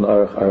Shulchan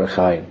Aruch Orach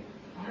Chaim,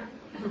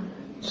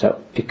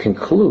 so it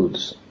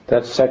concludes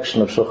that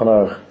section of Shulchan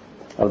Aruch,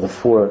 of the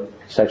 4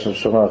 sections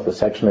of Shulchan Aruch, the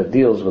section that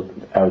deals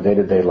with our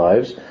day-to-day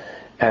lives,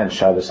 and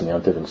Shabbos and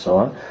Yom Tov and so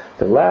on.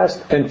 The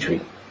last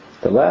entry,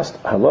 the last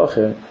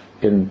halacha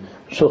in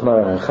Shulchan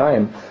Aruch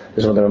Chaim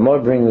is when the Ramah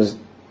brings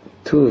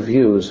 2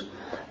 views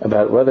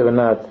about whether or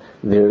not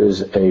there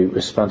is a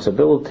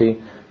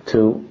responsibility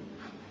to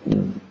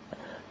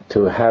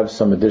have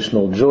some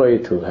additional joy,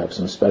 to have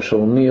some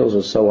special meals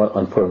or so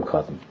on Purim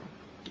Katan.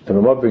 The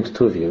Ramah brings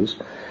 2 views,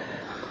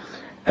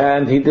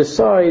 and he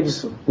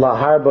decides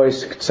lahar bois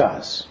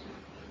k'tzas,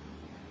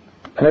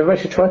 and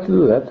everybody should try to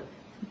do that,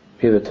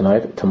 either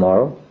tonight or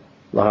tomorrow.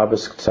 Lahar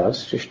bois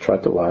k'tzas, just try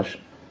to wash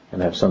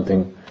and have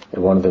something at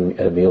one of them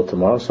at a meal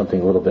tomorrow, something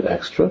a little bit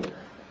extra.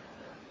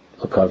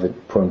 Look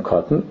at Purim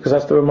Katan, because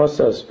that's the Ramah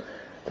says,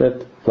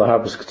 that lahar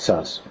bois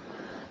k'tzas.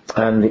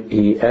 And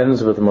he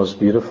ends with the most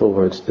beautiful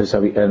words. This is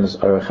how he ends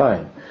Orach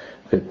Chaim.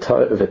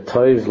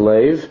 V'tov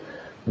leiv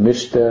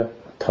mishta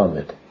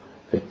tamid.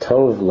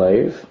 V'tov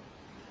leiv,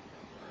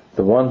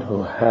 the one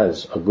who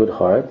has a good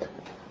heart.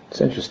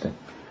 It's interesting.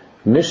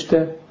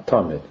 Mishta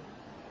tamid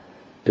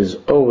is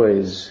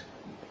always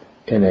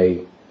in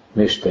a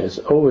mishta, is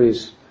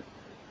always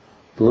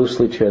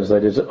loosely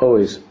translated, is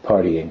always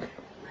partying.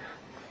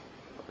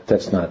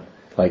 That's not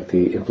like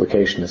the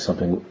implication is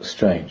something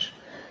strange.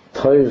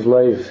 Tov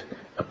leiv,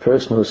 a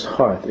person whose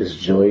heart is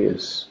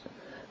joyous,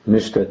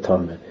 Mishta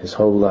Tamid, his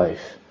whole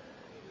life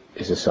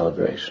is a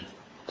celebration.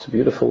 It's a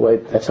beautiful way.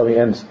 That's how he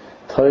ends.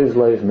 Tov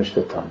leiv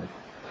Mishta Tamid.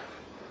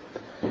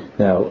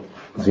 Now,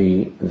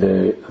 the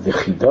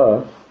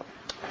Chidah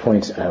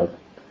points out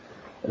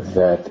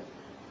that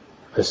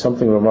there's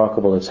something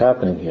remarkable that's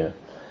happening here.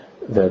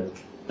 That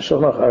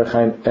Shulchan Aruch Orach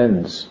Chaim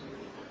ends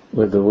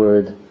with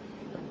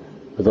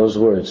those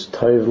words,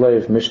 Tov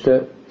leiv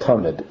Mishta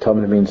Tamid.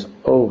 Tamid means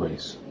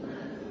always.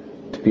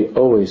 To be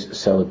always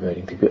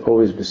celebrating, to be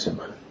always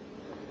b'simcha.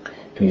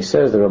 And he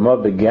says the Ramah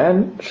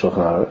began Shulchan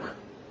Aruch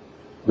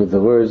with the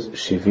words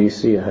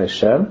Shivisi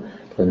Hashem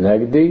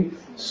lenegdi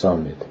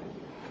samid.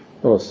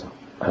 Also,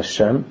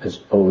 Hashem is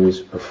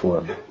always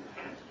before me.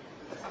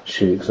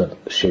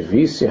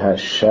 Shivisi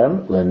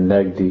Hashem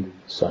lenegdi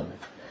samid.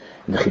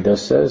 And the Chidah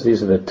says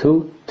these are the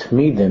 2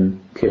 tmidim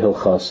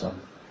kehilchasam.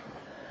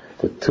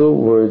 The 2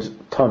 words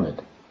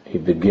tamid. He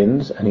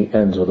begins and he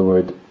ends with the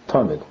word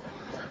tamid,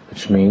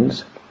 which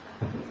means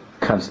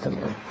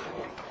constantly.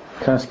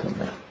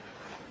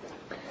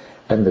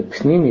 And the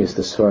Pnimius,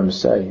 the Sfarim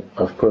say,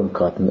 of Purim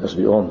Katan, as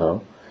we all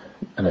know,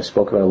 and I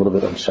spoke about a little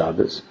bit on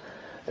Shabbos,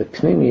 the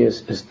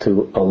Pnimius is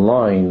to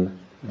align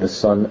the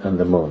sun and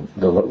the moon,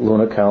 the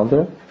lunar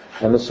calendar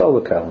and the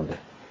solar calendar,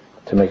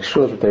 to make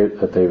sure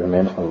that they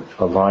remain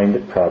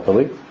aligned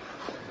properly.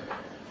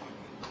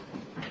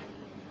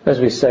 As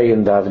we say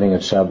in davening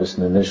and Shabbos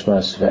in the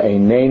Nishmas,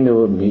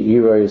 ve'einenu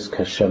mi'iros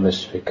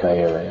kashemesh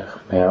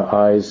v'kayareach. May our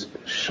eyes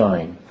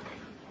shine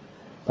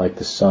like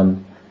the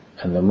sun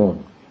and the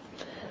moon.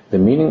 The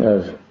meaning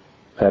of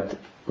that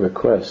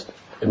request,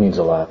 it means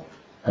a lot.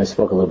 I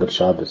spoke a little bit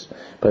Shabbos,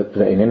 but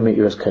ve'einenu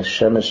mi'iros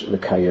kashemesh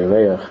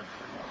v'kayareach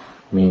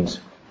means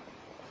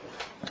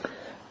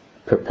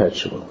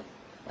perpetually.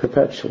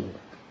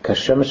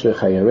 Kashemesh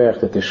v'kayareach,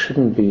 that there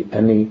shouldn't be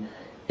any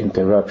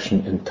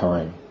interruption in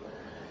time,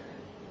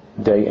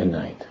 day and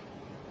night.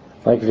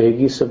 Like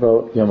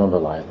Ve'gisabo Yom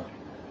V'Layla,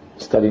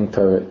 studying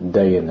Torah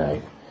day and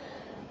night.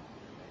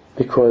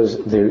 Because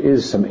there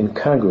is some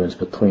incongruence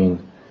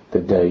between the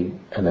day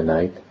and the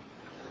night,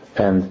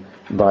 and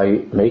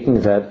by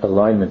making that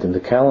alignment in the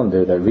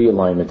calendar, that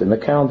realignment in the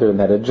calendar and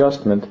that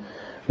adjustment,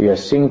 we are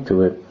seeing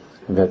to it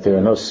that there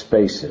are no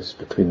spaces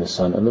between the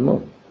sun and the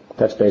moon.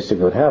 That's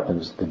basically what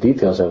happens. The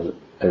details of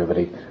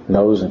everybody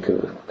knows and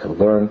can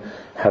learn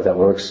how that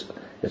works.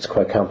 It's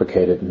quite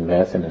complicated in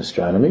math and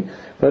astronomy,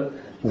 but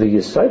the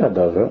Yesod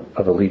Hadavar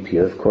of a leap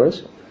year, of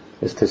course,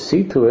 is to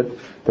see to it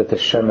that the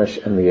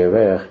Shemesh and the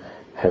Yerech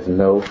have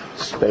no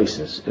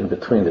spaces in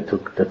between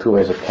the two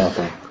ways of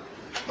counting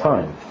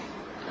time.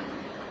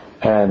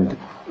 And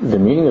the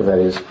meaning of that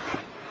is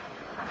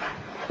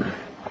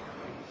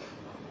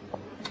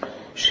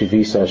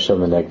Shivisa Hashem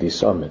Negdi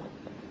Samid.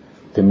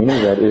 The meaning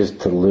of that is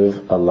to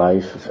live a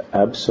life of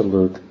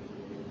absolute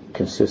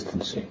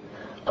consistency,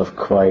 of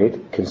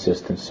quiet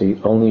consistency.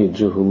 Only a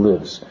Jew who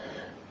lives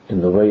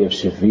in the way of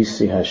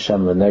Shivisi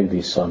Hashem Lenegdi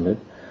Samid,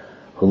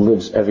 who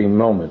lives every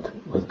moment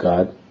with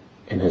God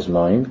in his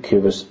mind,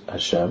 Kirvus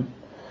Hashem.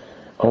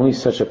 Only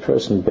such a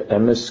person,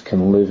 Be'emes,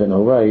 can live in a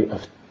way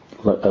of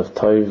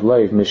Toiv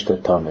Leiv Mishta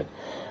Tamid.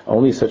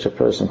 Only such a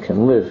person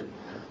can live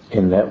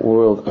in that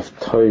world of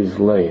Toiv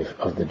Leiv,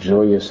 of the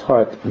joyous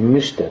heart,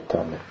 Mishta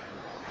Tamid.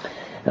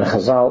 And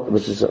Chazal,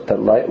 which is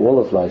that wall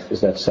of life,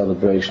 is that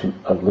celebration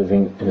of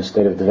living in a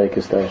state of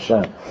Dveikus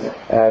Hashem.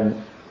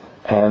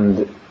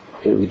 And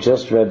we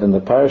just read in the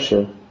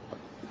parasha,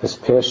 this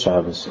Pir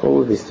Shabbos,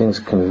 all of these things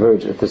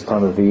converge at this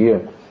time of the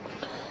year.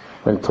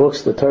 When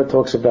the Torah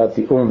talks about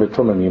the Urim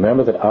V'Tumim, you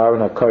remember that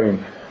Aaron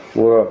HaKohen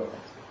wore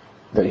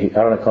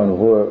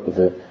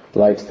the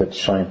lights that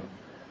shine.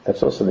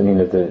 That's also the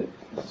meaning of the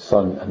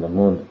sun and the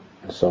moon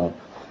and so on.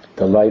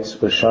 The lights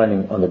were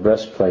shining on the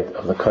breastplate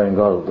of the Kohen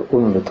Gadol, the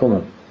Urim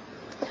V'Tumim.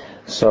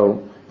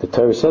 So the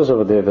Torah says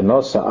over there,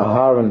 "V'nosa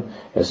Aharon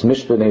es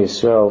mishbnei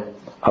Yisrael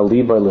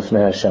aliba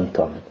lifnei Hashem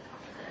tamid."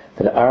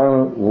 That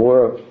Aaron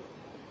wore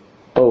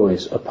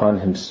always upon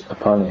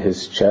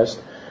his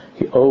chest,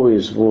 he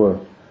always wore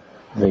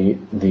the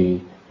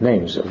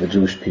names of the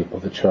Jewish people,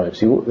 the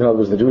tribes. In other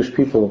words, the Jewish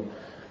people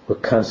were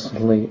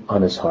constantly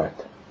on his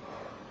heart.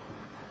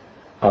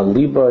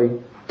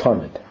 Alibai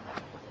tamid,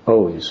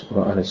 always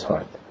were on his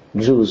heart.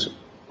 Jews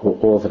were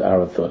all that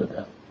Aaron thought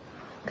about,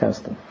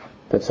 constantly.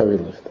 That's how he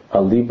lived.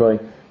 Alibai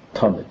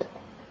tamid,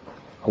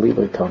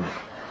 Alibai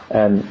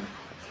tamid,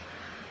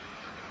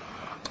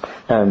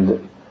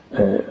 and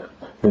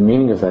the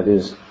meaning of that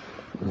is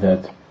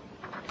that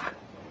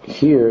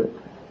here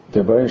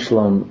the Baruch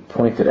Shalom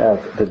pointed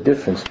out the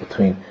difference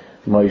between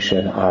Moshe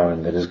and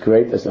Aaron. That is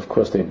great, as of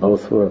course they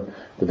both were,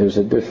 but there's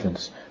a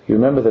difference. You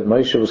remember that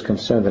Moshe was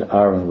concerned that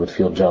Aaron would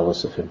feel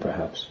jealous of him,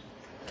 perhaps.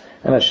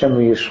 And Hashem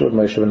reassured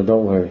Moshe,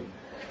 don't worry.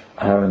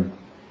 Aaron,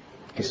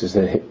 he says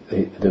that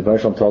the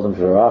Baruch Shalom told him,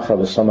 V'racha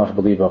v'samach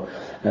b'libo,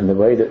 and the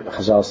way that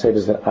Chazal said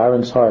is that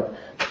Aaron's heart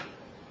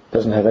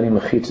doesn't have any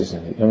mechitzas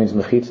in it. You know what means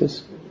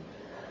mechitzas?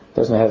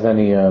 Doesn't have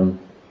any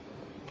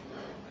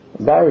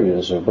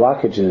barriers or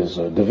blockages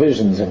or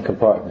divisions and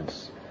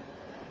compartments.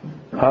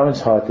 Aaron's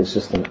heart is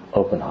just an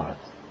open heart.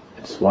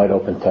 It's wide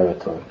open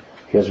territory.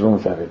 He has room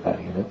for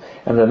everybody.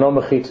 And there are no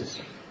mechitzas.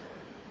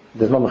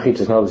 There's no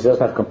mechitzas. No, he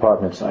doesn't have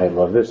compartments. I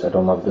love this, I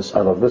don't love this,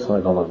 I love this one,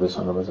 I don't love this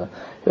one, I love this one.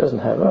 He doesn't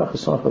have,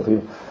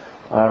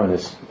 Aaron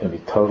is going to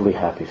be totally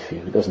happy for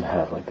you. He doesn't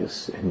have like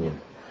this Indian.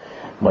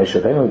 Moshe,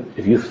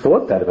 if you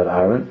thought that about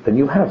Aaron, then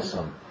you have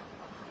some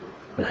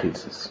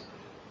mechitzas.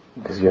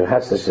 Because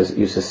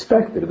you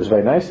suspected. It was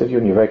very nice of you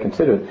and you're very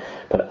considerate,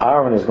 but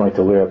Aaron is going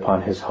to wear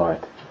upon his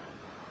heart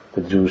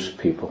the Jewish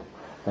people,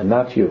 and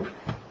not you.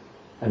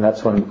 And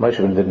that's when Moshe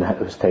didn't have,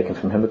 it was taken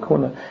from him the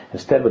kuna.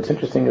 Instead, what's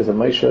interesting is that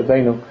Moshe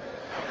Rabbeinu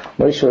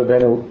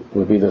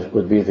would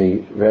be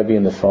the Rebbe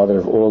and the father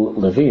of all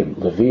Leviim.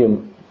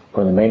 Leviim,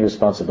 one of the main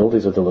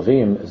responsibilities of the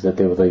Leviim is that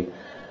they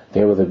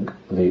were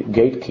the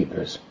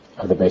gatekeepers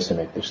of the Beis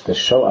HaMikdash, the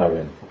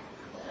Sho'arim.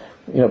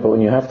 But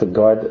when you have to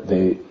guard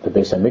the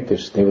Beis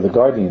HaMikdash, they were the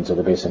guardians of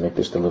the Beis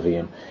HaMikdash, the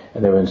Leviim,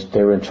 and they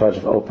were in charge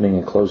of opening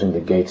and closing the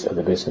gates of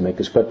the Beis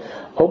HaMikdash. But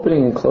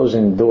opening and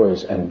closing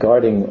doors and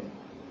guarding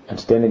and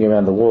standing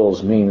around the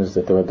walls means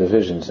that there are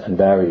divisions and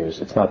barriers.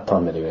 It's not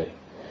tamid already.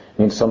 It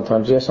means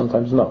sometimes yes,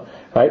 sometimes no.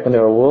 Right? When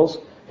there are walls,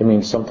 it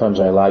means sometimes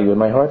I allow you in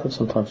my heart, and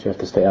sometimes you have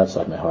to stay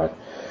outside my heart.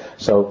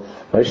 So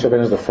Moshe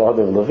Rabbeinu is the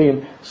father of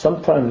Leviim.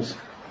 Sometimes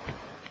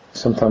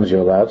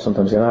you're allowed,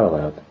 sometimes you're not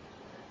allowed.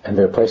 And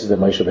there are places that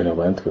Moshe Rabbeinu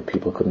went where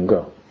people couldn't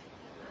go.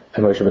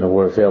 And Moshe Rabbeinu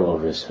wore a veil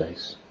over his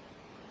face.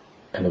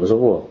 And there was a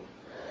wall.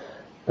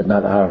 But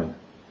not Aaron.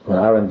 When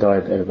Aaron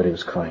died, everybody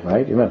was crying,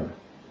 right? You remember?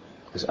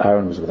 Because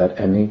Aaron was without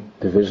any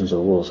divisions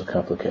or walls or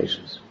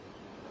complications.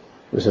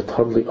 It was a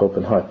totally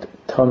open heart.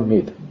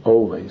 Tamid,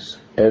 always,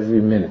 every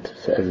minute,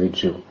 for every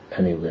Jew,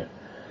 anywhere.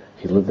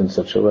 He lived in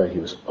such a way. He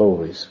was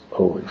always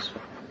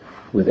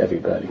with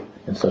everybody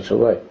in such a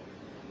way.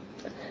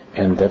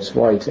 And that's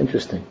why it's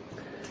interesting.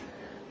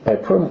 By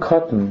Purim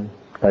Katan,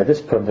 by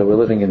this Purim that we're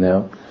living in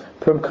now,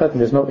 Purim Katan,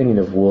 there's no Indian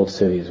of walled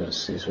cities or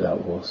cities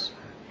without walls.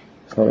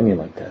 There's no Indian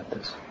like that.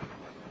 There's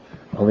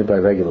only by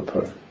regular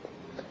Purim.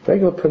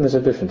 Regular Purim, there's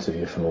a difference if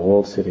you're from a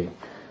walled city.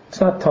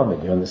 It's not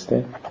Tamid, you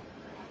understand?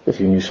 If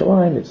you're in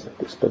Yerushalayim, it's like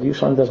this. But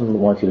Yerushalayim doesn't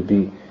want you to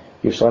be.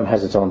 Yerushalayim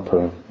has its own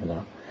Purim,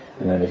 And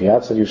then if you're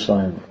outside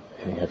Yerushalayim,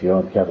 you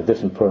have a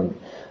different Purim.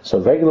 So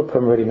regular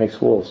Purim already makes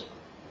walls.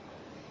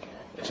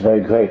 It's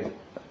very great.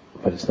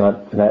 But it's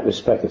not, in that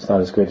respect, it's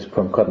not as great as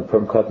Purim Katan.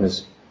 Purim Katan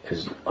is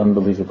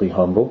unbelievably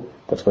humble.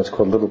 That's why it's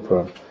called Little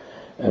Purim.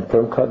 And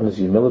Purim Katan's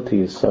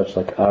humility is such,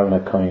 like Aaron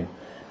HaKohen,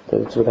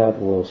 that it's without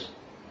walls.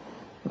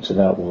 It's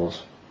without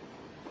walls.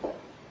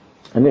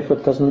 And if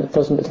it's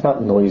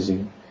not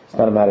noisy. It's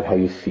not a matter of how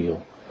you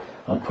feel.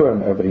 On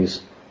Purim,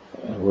 everybody's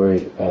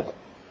worried about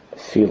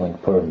feeling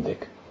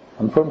Purim-dik.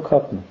 On Purim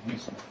Katan,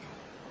 it's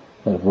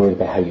not worried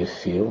about how you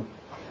feel.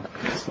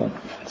 It's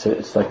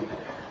like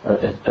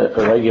a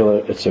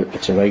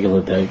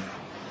regular day.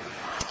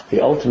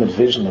 The ultimate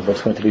vision of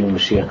what's going to be when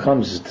Mashiach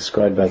comes is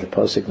described by the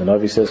Pasuk. The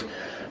Navi says,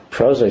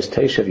 Prozais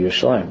Teshav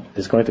Yerushalayim.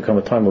 There's going to come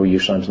a time where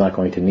Yerushalayim is not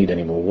going to need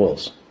any more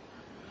walls.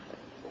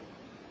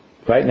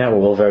 Right now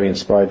we're all very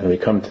inspired when we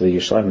come to the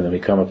Yerushalayim and then we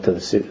come up to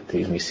the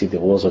city and we see the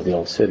walls of the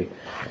old city.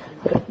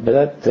 But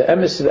that, the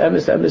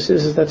emes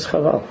is that's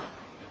chaval.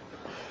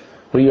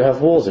 Where you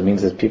have walls, it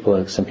means that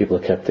some people are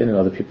kept in and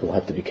other people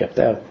have to be kept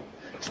out.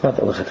 It's not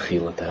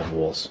al-chatchila to have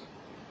walls.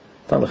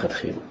 It's not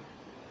al-chatchila.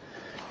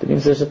 It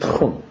means there's a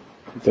tchum.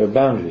 There are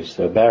boundaries,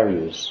 there are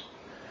barriers.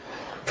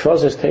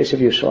 Prozes Teshav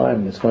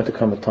Yerushalayim, there's going to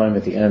come a time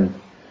at the end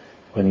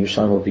when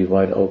Yerushalayim will be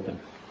wide open.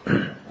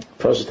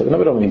 Prozes Teshav, no,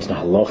 it means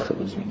halach,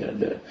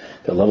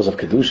 the levels of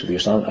kedusha, the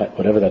Yerushalayim,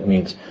 whatever that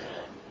means.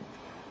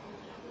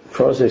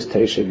 Prozes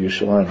Teshav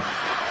Yerushalayim,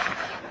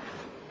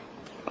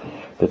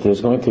 that there's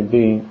going to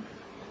be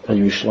a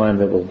Yerushalayim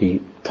that will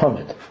be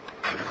tamid.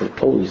 It will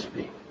always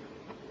be.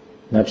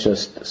 Not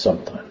just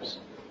sometimes.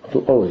 It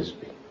will always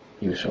be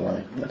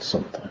Yerushalayim, not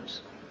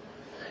sometimes.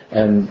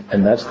 And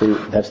that's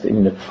the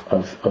unit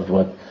of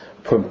what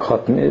Purim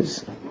Cotton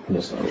is.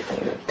 There's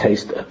a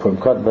taste of Purim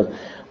Cotton, but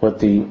what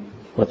the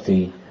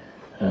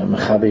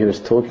Mechaber here is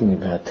talking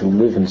about, to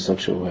live in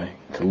such a way,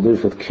 to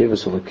live with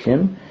Kivus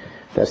Elokim,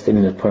 that's the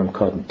unit of Purim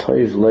Cotton.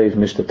 Toiv Leiv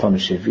Mishtatam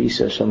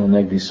Shivisa Hashem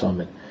Negdi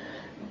Somin.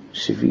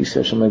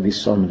 Shivisa Hashem Negdi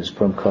Somin is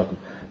Purim Cotton.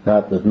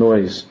 Not with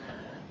noise,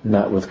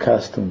 not with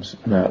costumes,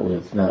 not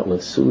with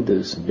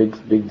sudas,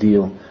 big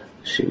deal.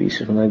 Shivisa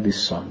Hashem Negdi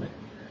Somin.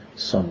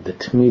 The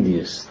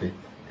tmidius, the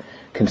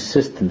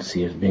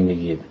consistency of being a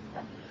Yid.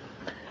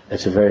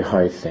 That's a very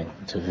high thing.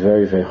 It's a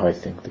very, very high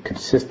thing. The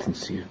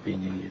consistency of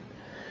being a Yid.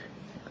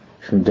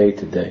 From day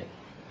to day.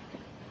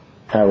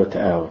 Hour to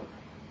hour.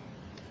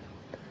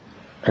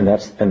 And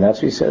that's what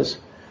he says.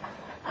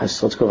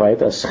 Let's go right.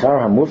 The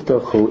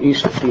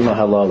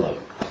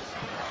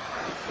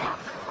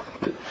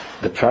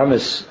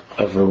promise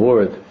of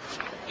reward.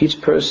 Each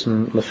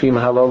person, Lafi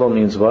Mahalalo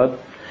means what?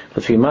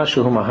 Lafi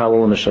Mashu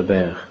Mahalalo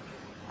Meshabeach.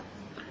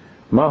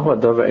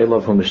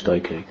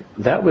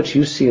 That which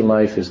you see in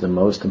life is the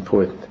most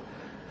important,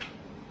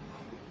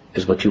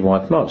 is what you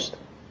want most.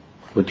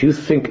 What you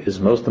think is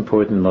most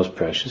important and most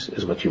precious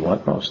is what you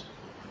want most.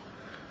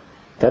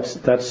 That's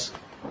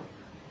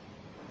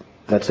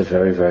a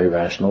very, very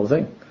rational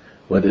thing.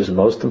 What is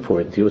most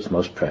important to you, what's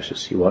most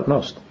precious, you want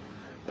most.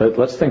 But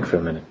let's think for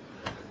a minute.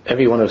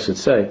 Every one of us would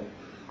say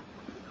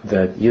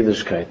that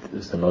Yiddishkeit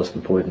is the most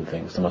important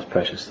thing, it's the most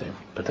precious thing.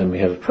 But then we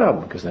have a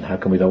problem, because then how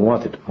come we don't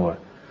want it more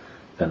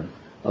than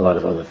a lot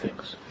of other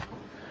things?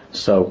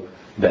 So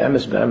the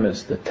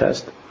emes, the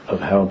test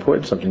of how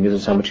important something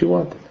is how much you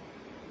want it.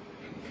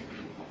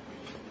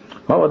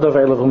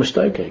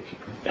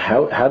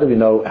 How do we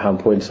know how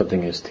important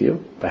something is to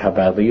you? By how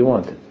badly you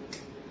want it.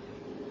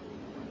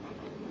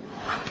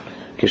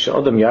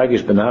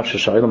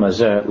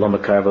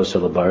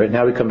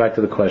 Now we come back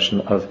to the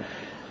question of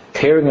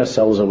tearing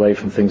ourselves away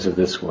from things of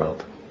this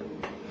world,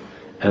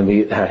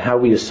 and how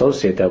we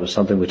associate that with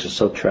something which is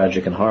so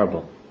tragic and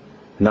horrible.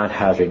 Not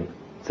having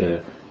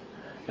the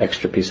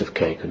extra piece of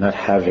cake, or not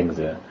having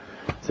the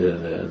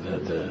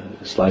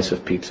slice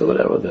of pizza,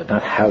 whatever,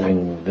 not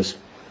having this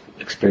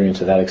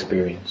experience or that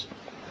experience.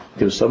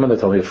 There was someone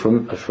that told me, a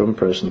frum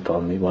person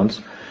told me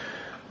once,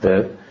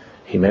 that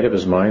he made up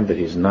his mind that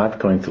he's not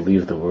going to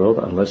leave the world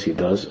unless he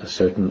does a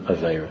certain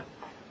aveira.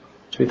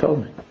 So he told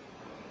me.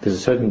 There's a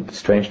certain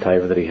strange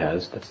taiva that he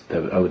has,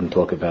 that I wouldn't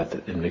talk about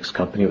in mixed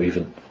company, or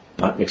even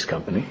not mixed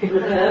company,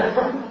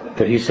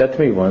 that he said to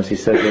me once, he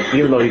said that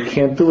even though he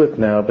can't do it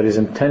now, but his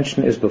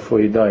intention is before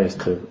he dies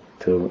to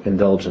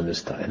indulge in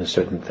this, in a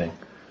certain thing.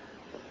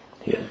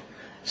 Yeah.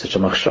 Such a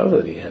machshava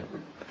that he had.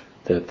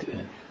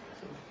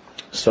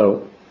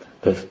 So,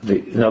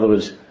 in other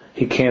words,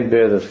 he can't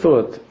bear the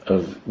thought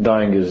of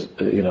dying of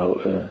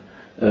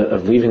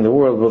leaving the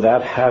world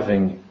without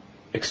having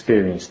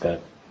experienced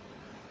that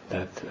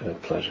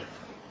pleasure.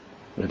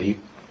 That he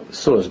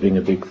saw as being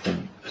a big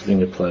thing, as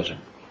being a pleasure.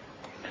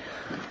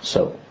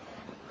 So,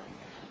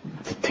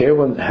 the tier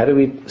one,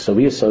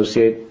 we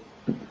associate,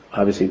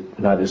 obviously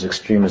not as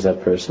extreme as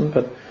that person,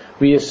 but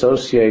we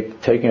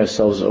associate taking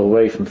ourselves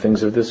away from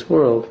things of this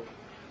world.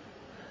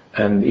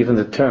 And even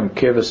the term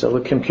Kirvas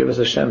Elokim, Kirvas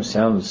Hashem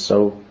sounds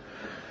so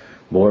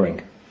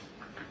boring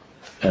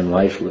and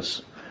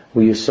lifeless.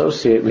 We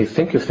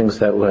think of things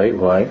that way.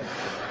 Why?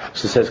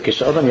 So it says,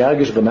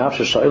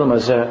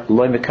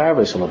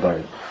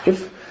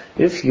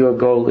 if your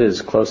goal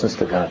is closeness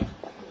to God,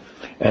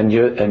 and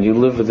you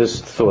live with this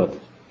thought,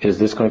 is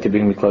this going to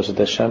bring me closer to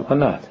Hashem or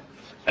not?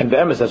 And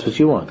be'emes, that's what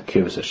you want,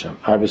 Kirvas Hashem.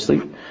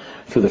 Obviously,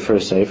 through the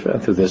first sefer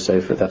and through this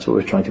sefer, that's what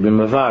we're trying to be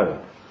mavara,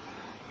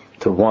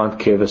 to want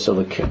Kirvas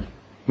Elokim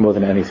more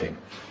than anything.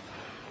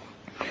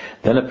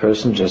 Then a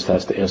person just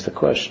has to ask the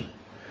question: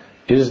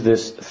 is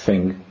this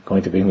thing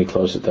going to bring me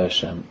closer to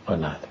Hashem or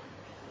not?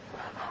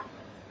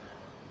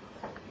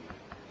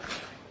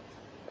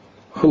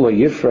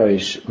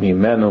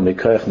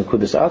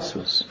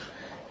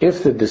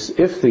 If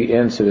the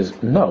answer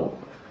is no,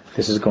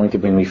 this is going to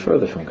bring me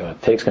further from God.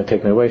 It's going to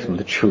take me away from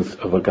the truth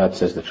of what God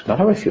says, not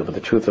how I feel, but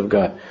the truth of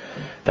God.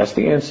 That's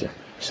the answer.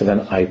 So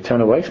then I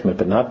turn away from it,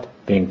 but not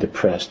being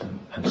depressed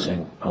and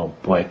saying, oh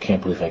boy, I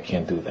can't believe I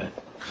can't do that.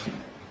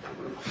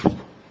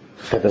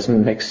 That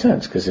doesn't make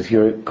sense, because if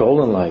your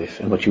goal in life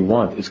and what you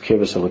want is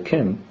Kibbutz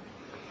Elokim,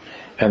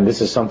 and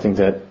this is something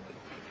that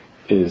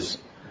is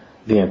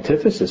the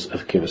antithesis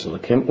of Kibbutz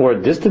Elokim, or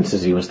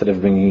distances you instead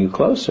of bringing you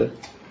closer,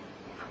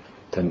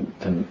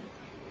 then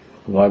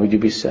why would you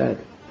be sad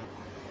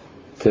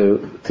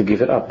to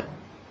give it up?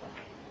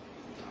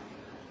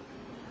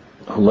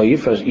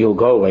 You'll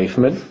go away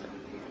from it.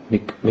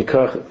 He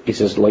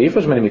says, you're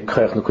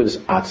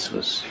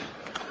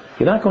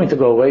not going to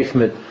go away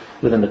from it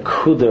with a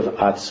nakuda of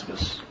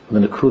atzvus,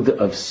 with a nakuda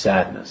of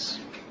sadness.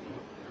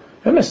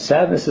 Remember,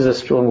 sadness is a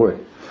strong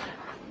word.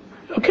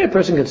 Okay, a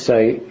person could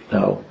say,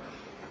 no,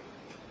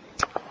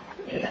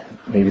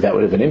 maybe that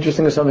would have been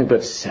interesting or something,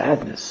 but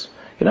sadness,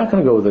 you're not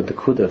going to go with the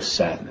nakuda of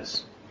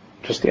sadness.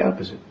 Just the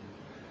opposite.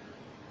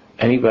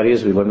 Anybody,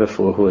 as we learned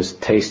before, who has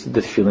tasted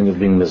the feeling of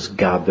being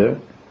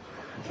misgaber,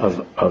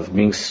 of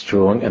being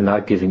strong and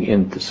not giving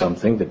in to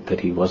something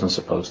that he wasn't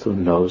supposed to,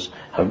 knows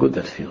how good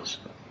that feels.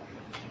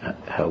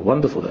 How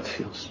wonderful that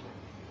feels.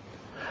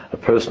 A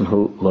person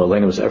who, Lo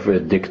Aleinu, was ever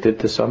addicted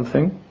to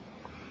something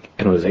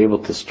and was able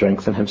to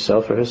strengthen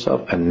himself or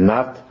herself and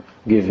not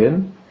give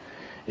in,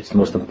 it's the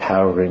most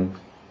empowering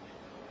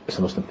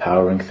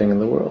thing in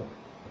the world.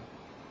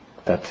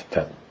 That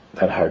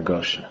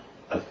hargosha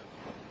of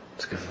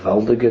it's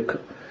gewaldige,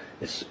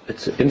 it's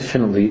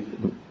infinitely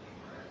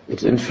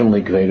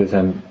greater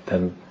than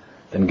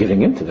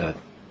giving into that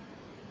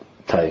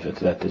taiva,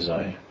 to that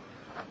desire.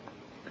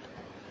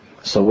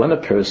 So when a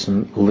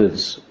person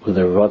lives with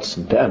a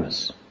rotzen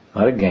be'emes,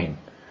 not a game,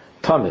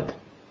 tamid,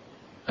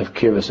 of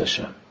kirvas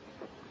Hashem,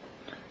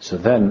 so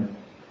then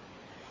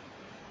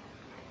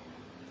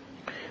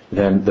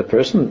the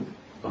person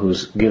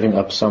who's giving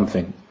up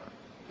something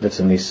that's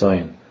a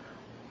nisayon,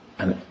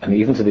 and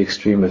even to the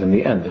extreme of in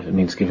the end, if it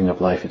means giving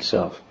up life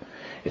itself,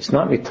 it's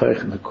not mitoich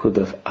nakud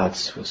of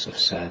atzvus, of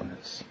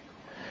sadness.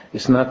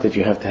 It's not that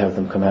you have to have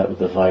them come out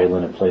with a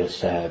violin and play a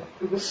sad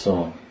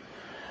song.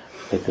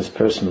 Like this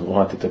person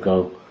wanted to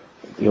go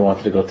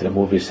to the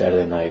movie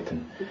Saturday night,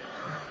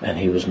 and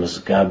he was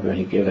misgaber, and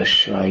he gave a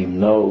shy,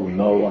 no,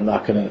 I'm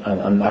not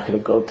gonna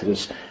go to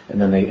this,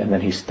 and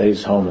then he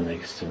stays home and they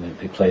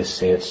play a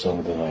sad song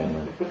with the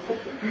violin.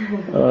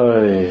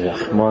 Oh,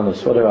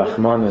 Rachmanis, what a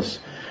Rachmanis.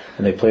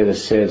 And they play the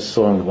sad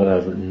song,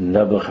 whatever,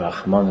 Nebuch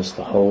Rachmanis,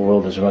 the whole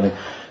world is running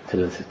to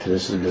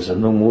this. There's a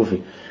new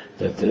movie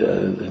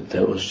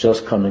that was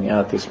just coming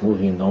out, this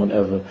movie, and no one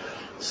ever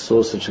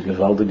saw such a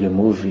gewaldige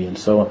movie, and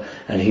so on.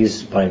 And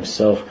he's by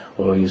himself,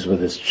 or he's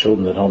with his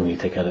children at home, and you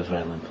take out a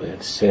violin player.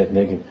 It's sad,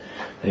 niggin.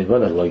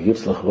 What a lo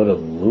yitzlach, what a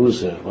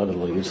loser, what a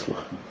lo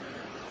yitzlach.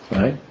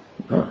 Right?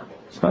 No,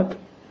 it's not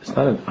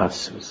an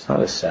atz, it's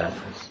not a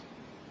sadness.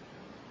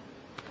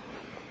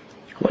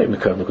 El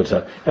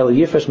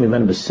yifesh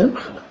mimen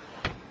b'simcha.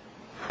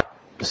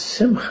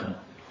 B'simcha.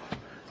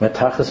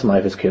 Metachas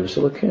ma'avis kibbutz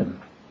elokim.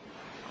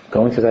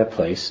 Going to that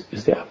place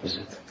is the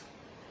opposite.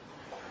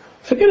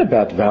 Forget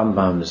about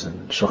Rambams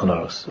and Shulchan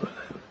Aruch.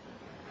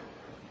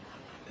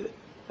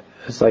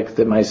 It's like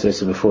the Maaseh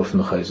said before from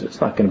the Chayzer.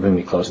 It's not going to bring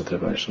me closer to the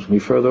Rebbeinu. It's going to bring me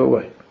further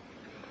away.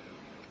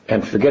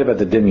 And forget about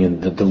the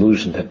dimion, the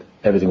delusion that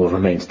everything will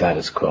remain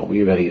status quo.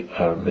 We already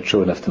are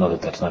mature enough to know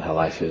that that's not how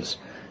life is.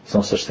 There's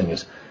no such thing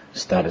as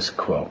status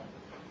quo.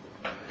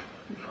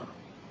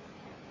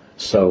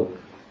 So,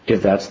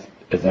 if that's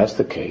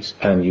the case,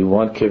 and you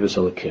want kibbutz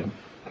elokim,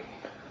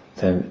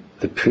 then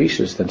the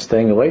precious, then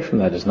staying away from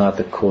that is not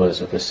the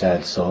cause of a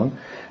sad song,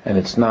 and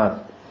it's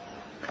not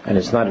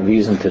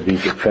reason to be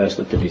depressed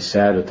or to be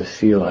sad or to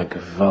feel like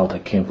I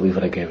can't believe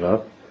what I gave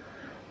up.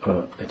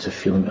 Or it's a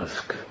feeling of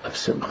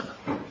simcha.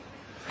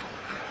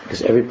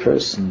 Because every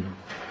person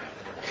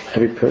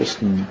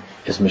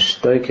is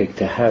mishtoikik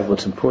to have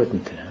what's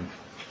important to him.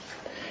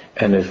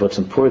 And if what's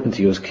important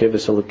to you is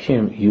kibbutz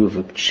elokim, you've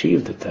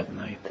achieved it that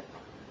night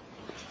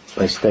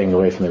by staying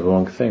away from the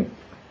wrong thing.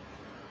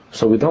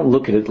 So we don't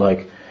look at it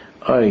like,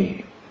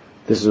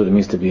 this is what it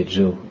means to be a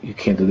Jew. You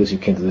can't do this, you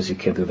can't do this, you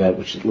can't do that,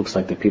 which it looks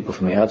like the people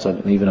from the outside,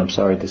 and even, I'm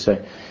sorry to say,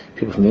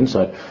 people from the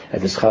inside.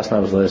 At this chasna I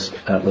was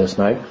last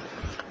night,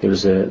 there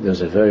was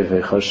a very,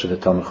 very choshev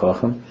Talmid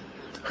Chacham,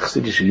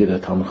 Chassidish Yid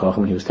Talmid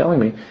Chacham, and he was telling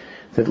me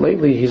that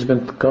lately he's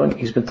been talking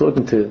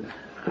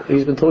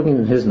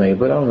in his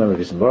neighborhood. I don't remember if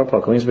he's in Bar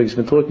Park, but he's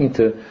been talking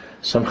to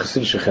some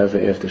Chassidish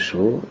Chevre after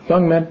shul,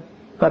 young men,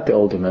 not the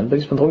older men, but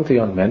he's been talking to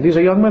young men. These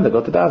are young men that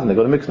go to daven, they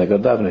go to mix, they go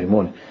to daven every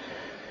morning.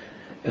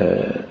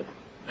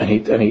 And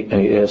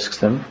he asks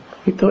them.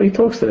 He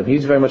talks to them.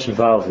 He's very much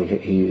involved.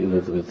 He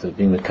with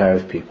being with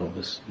Karav people.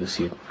 This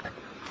year,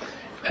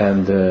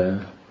 and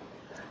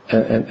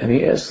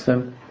he asks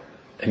them.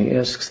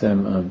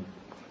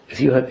 If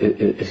you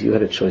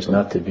had a choice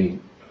not to be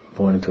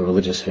born into a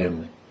religious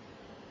family,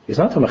 he's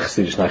not talking about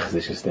Chassidish, not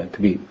Chassidish, then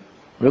to be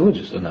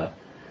religious or not.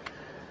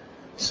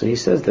 So he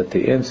says that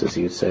the answers,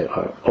 he would say,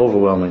 are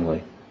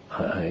overwhelmingly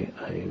I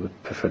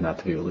would prefer not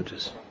to be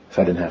religious if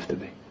I didn't have to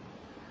be.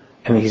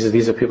 And he says,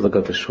 these are people that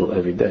go to shul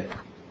every day.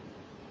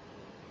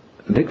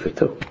 Mikveh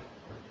too.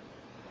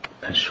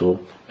 And shul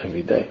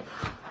every day.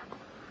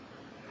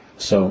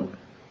 So,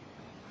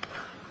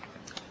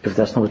 if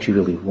that's not what you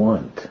really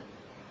want,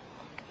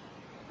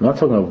 I'm not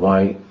talking about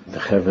why the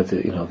Chevra,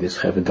 this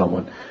Chevra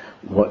don't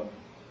want,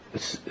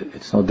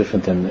 it's no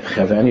different than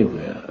Chevra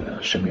anywhere,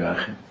 Hashem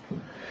Yirachim.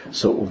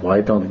 So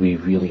why don't they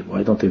really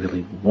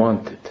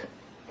want it?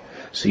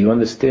 So you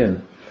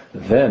understand,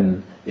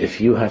 then,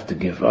 if you have to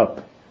give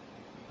up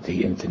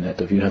the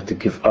internet, if you have to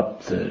give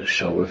up the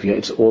show,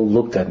 it's all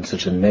looked at in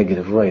such a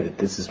negative way that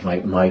this is my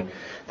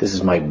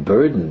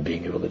burden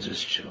being a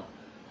religious Jew.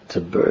 It's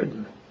a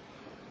burden.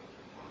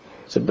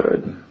 It's a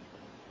burden.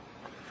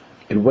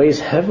 It weighs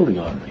heavily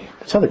on me.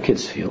 That's how the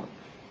kids feel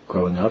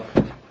growing up.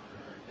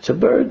 It's a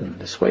burden.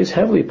 This weighs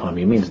heavily upon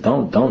me. It means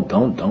don't.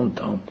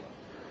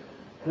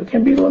 It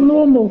can be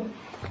normal.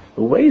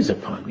 It weighs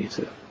upon me.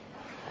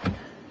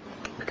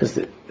 Because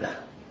the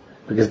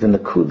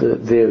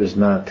nakuda there is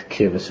not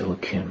kirvas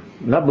elokim.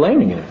 I'm not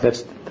blaming it.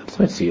 That's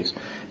Metzius.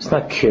 It's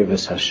not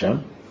kirvas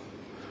Hashem.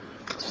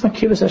 It's not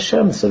kirvas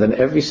Hashem. So then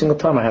every single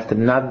time I have to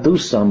not do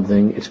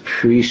something, it's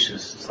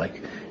precious. It's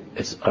like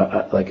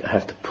I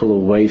have to pull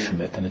away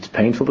from it, and it's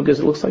painful because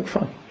it looks like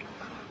fun.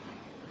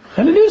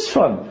 And it is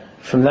fun.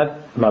 From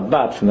that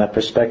mabat, from that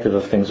perspective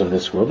of things of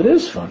this world, it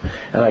is fun.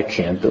 And I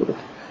can't do it.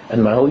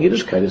 And my whole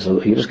Yiddishkeit is a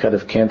Yiddishkeit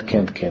of can't.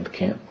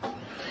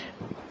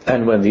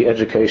 And when the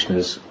education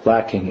is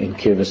lacking in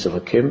kirvas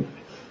elokim,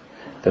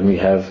 then we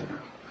have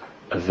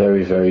a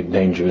very, very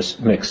dangerous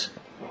mix.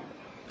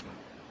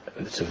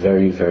 It's a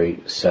very,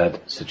 very sad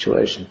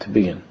situation to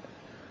be in.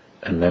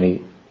 And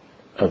many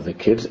of the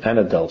kids and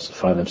adults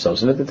find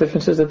themselves in it. The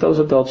difference is that those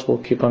adults will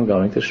keep on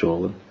going to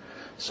shul and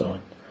so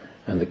on.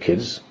 And the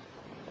kids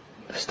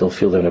still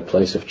feel they're in a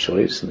place of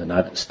choice and they're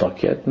not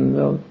stuck yet,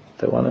 and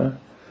they want to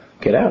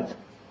get out.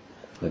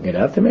 They'll get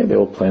out. They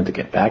all plan to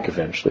get back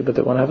eventually, but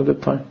they want to have a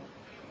good time.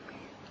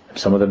 And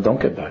some of them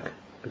don't get back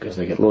because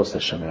they get lost,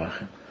 Hashem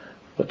Yirachim.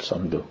 But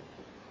some do.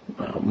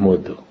 More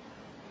do.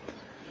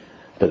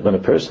 But when a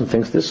person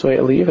thinks this way,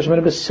 what's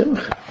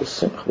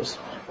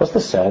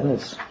the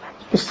sadness?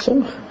 It's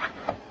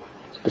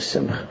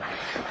besimcha.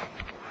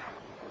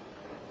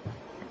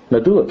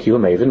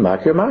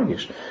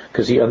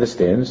 Because he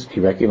understands,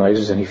 he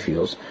recognizes, and he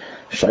feels.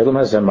 Because he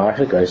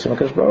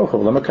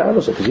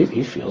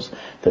feels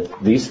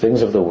that these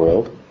things of the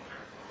world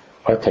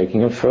are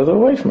taking him further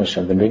away from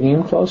Hashem. They're bringing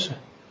him closer.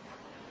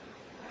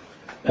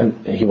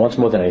 And he wants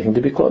more than anything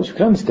to be close. You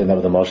can understand that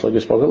with the marshal like we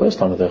spoke last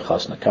time with the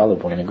chasna kala,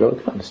 boy and a girl. You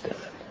can understand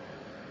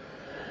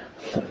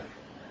that.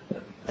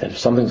 That if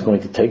something's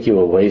going to take you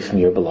away from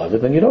your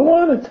beloved, then you don't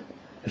want it.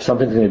 If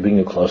something's going to bring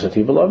you closer to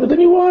your beloved, then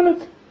you want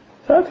it.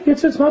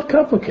 It's not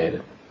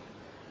complicated.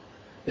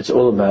 It's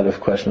all a matter of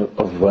question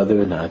of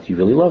whether or not you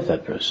really love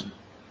that person.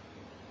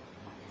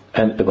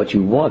 And what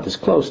you want is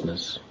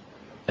closeness.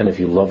 And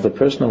if you love the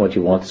person and what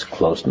you want is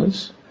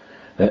closeness,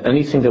 then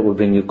anything that will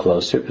bring you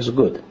closer is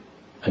good.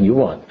 And you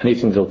want.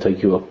 Anything that will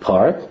take you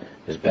apart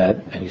is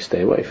bad, and you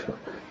stay away from it.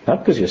 Not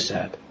because you're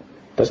sad. It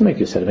doesn't make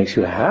you sad. It makes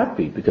you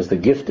happy, because the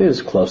gift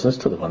is closeness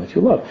to the one that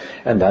you love.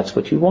 And that's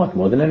what you want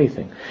more than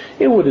anything.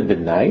 It would have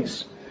been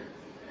nice.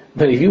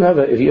 But if you have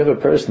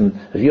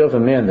a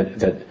man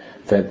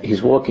that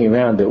he's walking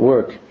around at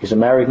work, he's a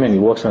married man, he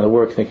walks around at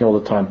work thinking all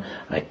the time,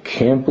 I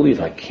can't believe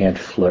I can't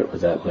flirt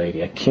with that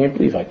lady. I can't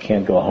believe I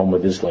can't go home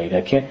with this lady.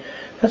 I can't.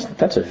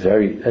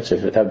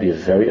 That would be a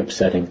very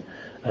upsetting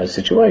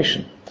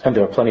situation. And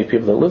there are plenty of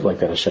people that live like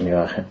that, Hashem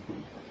Yirachim.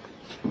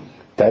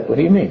 What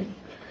do you mean?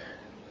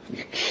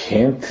 You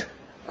can't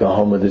go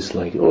home with this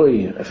lady. Oh,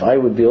 if I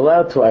would be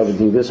allowed to, I would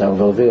do this, I would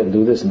go there and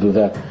do this and do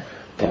that.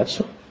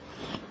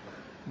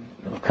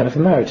 What kind of a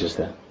marriage is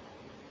that?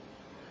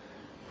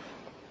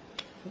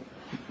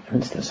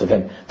 So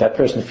then that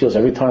person feels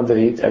every time that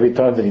he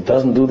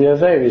doesn't do the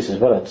Aveir, he says,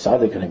 "What a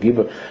tzaddik and a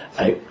gibur."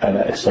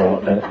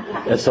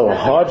 It's so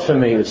hard for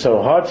me. It's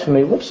so hard for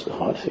me. What's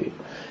hard for you?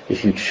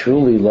 If you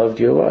truly loved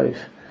your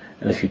wife,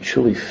 and if you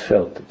truly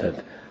felt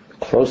that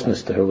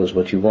closeness to her was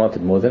what you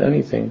wanted more than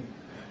anything,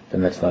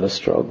 then that's not a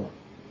struggle.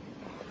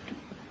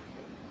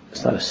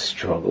 It's not a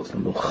struggle. It's a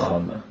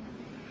milchama.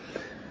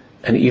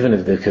 And even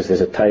because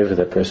there's a taiva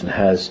that person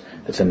has,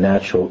 it's a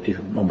natural,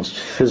 even almost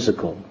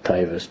physical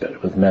taiva, especially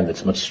with men,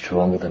 that's much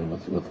stronger than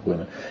with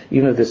women.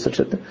 Even if there's such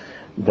a thing,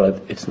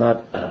 but it's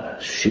not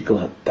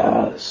shikul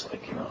hadas,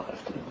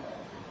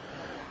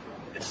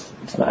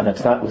 it's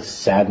not with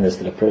sadness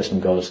that a person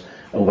goes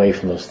away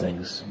from those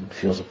things and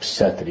feels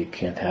upset that he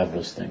can't have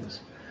those things.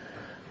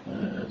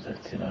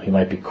 He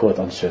might be caught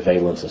on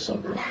surveillance or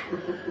something.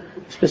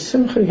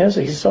 Specifically,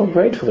 he's so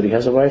grateful that he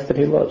has a wife that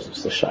he loves.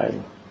 It's the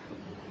shayla.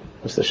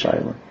 What's the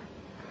shayla?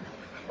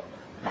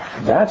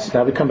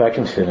 Now we come back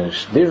and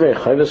finish. That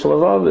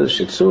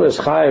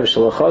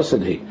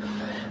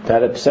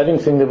upsetting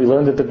thing that we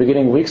learned at the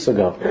beginning weeks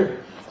ago,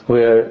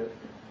 where,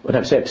 when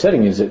I say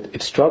upsetting, is it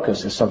struck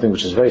us as something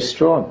which is very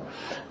strong.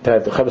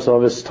 That the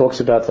Chavos talks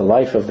about the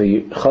life of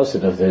the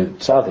chassid, of the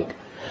tzaddik,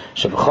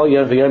 Sheb'chol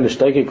yom v'yom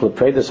mishtokek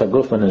l'preidas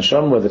haguf min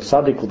neshama, where the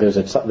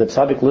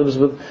tzaddik lives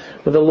with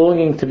a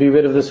longing to be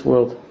rid of this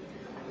world,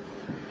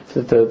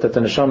 that the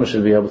neshama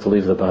should be able to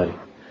leave the body.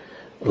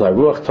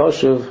 L'ruach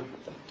toshuv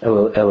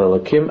el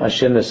elokim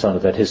asher nesanu,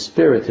 that his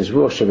spirit, his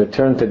ruach, should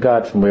return to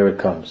God from where it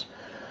comes.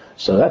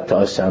 So that to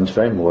us sounds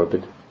very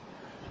morbid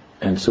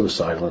and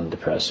suicidal and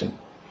depressing.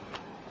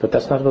 But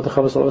that's not what the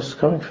Chavos Lavos is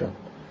coming from.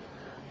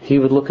 He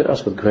would look at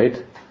us with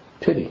great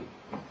pity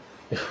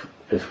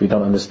if we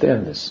don't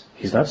understand this.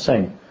 He's not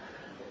saying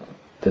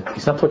that,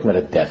 he's not talking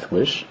about a death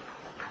wish.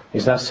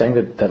 He's not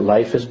saying that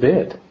life is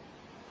bad.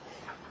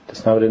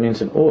 That's not what it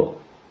means at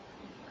all.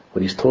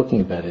 What he's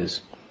talking about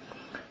is,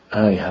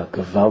 how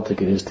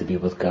gewaltig it is to be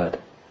with God.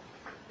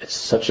 It's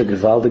such a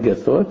gewaltige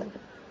thought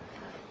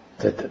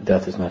that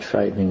death is not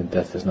frightening and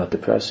death is not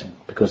depressing.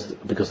 Because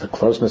the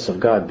closeness of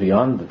God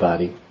beyond the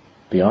body,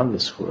 beyond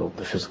this world,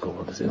 the physical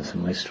world, is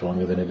infinitely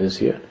stronger than it is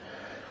here.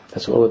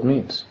 That's all it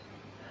means.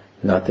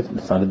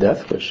 It's not a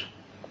death wish.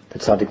 The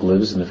tzaddik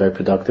lives in a very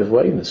productive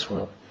way in this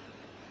world.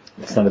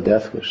 It's not a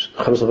death wish.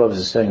 Chavos Lavos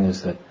is saying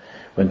is that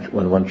when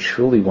one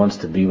truly wants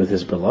to be with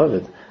his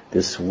beloved,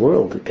 this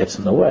world gets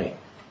in the way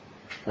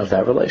of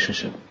that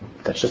relationship.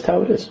 That's just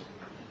how it is.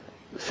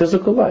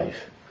 Physical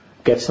life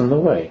gets in the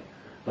way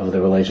of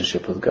the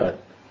relationship with God.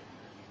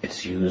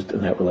 It's used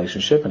in that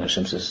relationship, and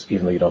Hashem says,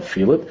 even though you don't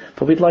feel it,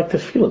 but we'd like to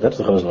feel it. That's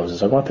what Chavos Lavos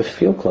says. I want to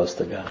feel close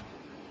to God.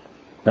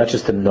 Not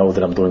just to know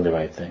that I'm doing the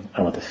right thing.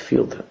 I want to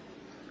feel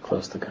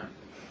close to God.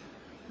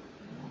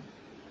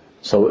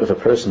 So if a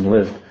person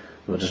lived,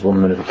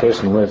 if a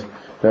person lived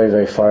very,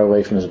 very far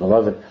away from his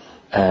beloved,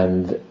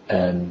 and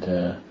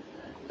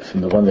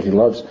from the one that he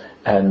loves,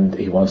 and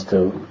he wants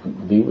to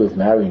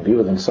marry and be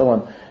with, and so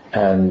on,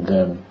 and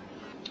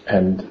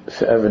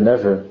forever and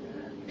ever,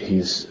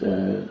 he's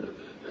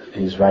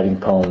writing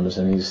poems,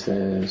 and he's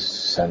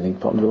sending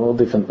poems,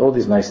 all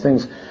these nice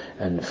things,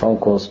 and phone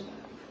calls,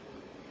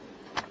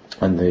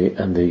 and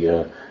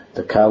the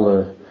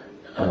Kala,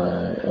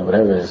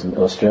 whatever it is, in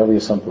Australia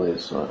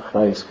someplace, or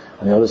Christ,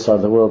 on the other side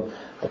of the world,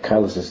 the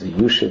Kala says that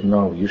you should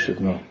know,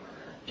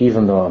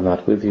 even though I'm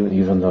not with you, and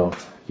even though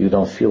you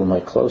don't feel my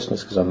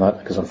closeness, because I'm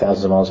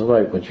thousands of miles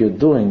away, what you're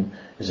doing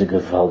is a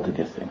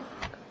gewaltige thing,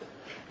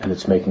 and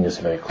it's making us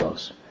very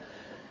close.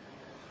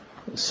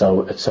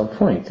 So at some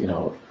point,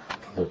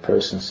 the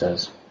person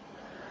says,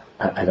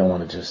 I don't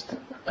want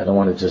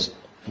to just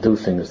do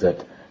things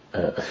that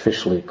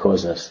officially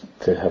cause us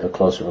to have a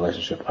closer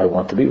relationship. I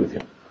want to be with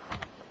you.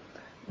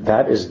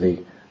 That is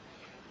the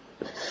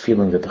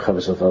feeling that the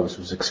Chavos Lavos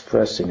was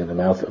expressing in the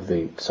mouth of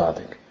the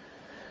tzaddik.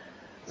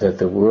 That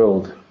the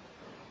world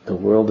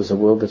is a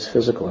world that's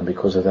physical, and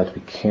because of that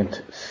we can't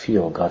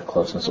feel God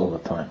closeness all the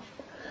time.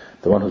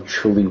 The one who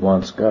truly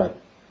wants God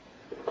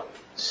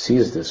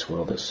sees this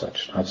world as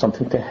such, not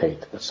something to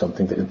hate, but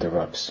something that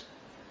interrupts,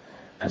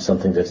 and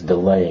something that's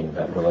delaying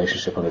that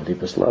relationship on the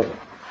deepest level.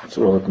 That's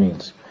all it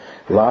means.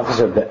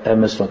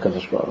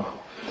 To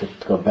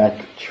go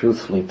back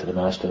truthfully to the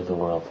Master of the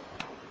world.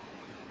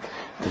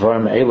 The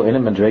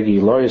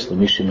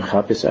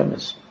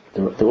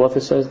author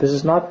says this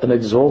is not an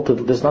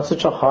exalted, this is not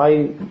such a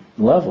high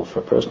level for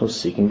a person who's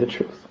seeking the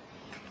truth.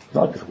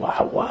 Not like,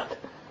 wow, what?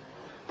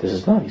 This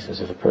is not. He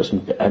says if a person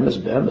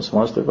be'emes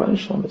wants to run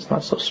Shalom, it's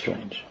not so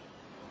strange.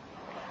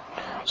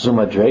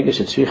 That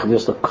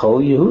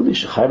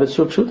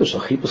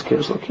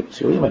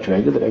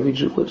every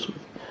Jew lives with,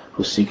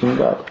 who's seeking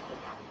God.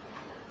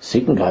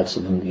 Seeking God, so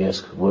then you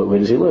ask, where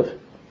does he live?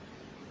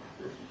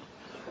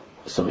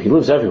 So he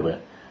lives everywhere,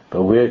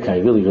 but where can I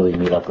really, really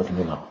meet up with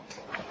him?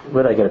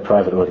 Where do I get a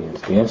private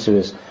audience? The answer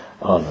is,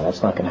 no,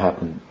 that's not going to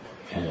happen.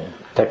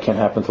 That can't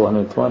happen until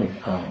 120.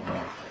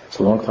 It's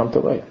a long time to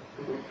wait.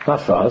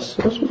 Not for us.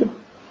 It would be good.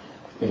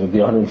 If it would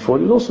be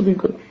 140, it would also be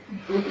good.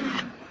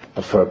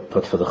 But for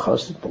the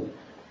Chassid,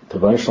 the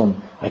Baruch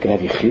Shalom, I could have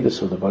Yechidus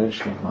with the Baruch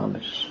Shalom,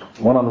 mamish,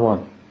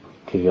 one-on-one,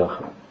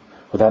 kiyachah,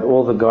 without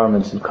all the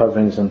garments and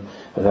coverings, and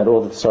without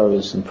all the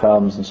service and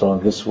problems and so on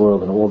in this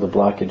world, and all the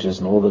blockages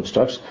and all the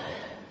obstructions.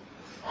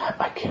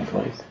 I can't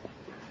wait.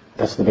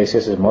 That's the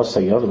basis of Moshe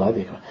Yov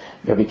Ladik.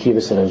 Rabbi Kiva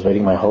said, I was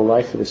waiting my whole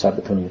life for this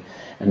opportunity.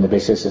 And the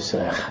basis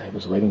said, I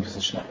was waiting for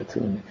such an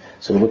opportunity.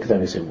 So we look at that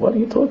and we say, what are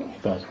you talking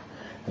about?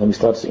 And then we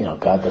start saying,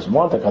 God doesn't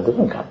want that, God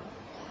doesn't come.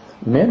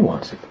 Man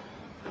wants it.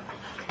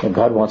 And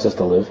God wants us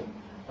to live,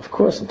 of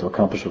course, and to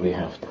accomplish what we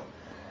have to.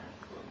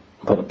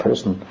 But a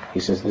person, he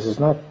says, this is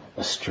not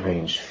a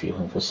strange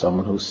feeling for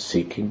someone who's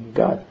seeking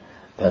God.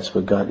 That's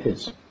what God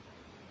is.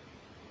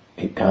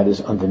 God is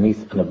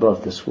underneath and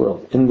above this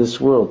world. In this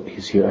world,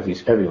 He's here,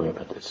 He's everywhere,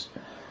 but it's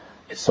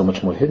so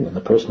much more hidden. And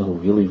the person who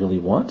really, really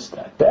wants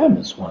that,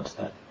 Be'emes wants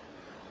that.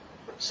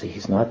 See,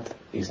 he's not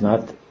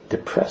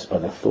depressed by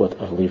the thought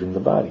of leaving the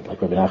body.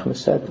 Like Rabbi Nachman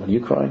said, when are you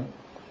crying?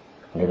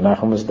 When Rabbi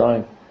Nachman was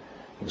dying,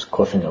 he was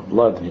coughing up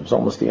blood, and he was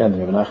almost the end,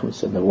 and Rabbi Nachman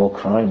said, they're all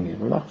crying.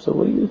 And Rabbi Nachman said,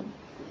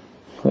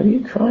 what are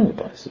you crying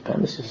about? He said,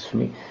 Be'emes is for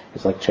me,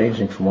 it's like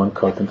changing from one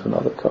coat into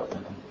another coat.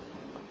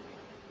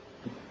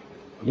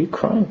 What are you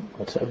crying?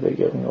 What's everybody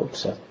getting all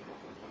upset?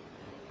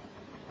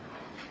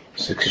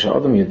 When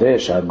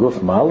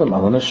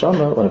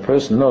a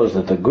person knows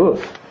that the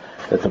guf,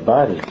 that the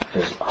body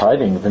is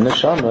hiding the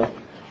neshama,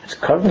 it's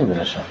covering the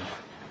neshama.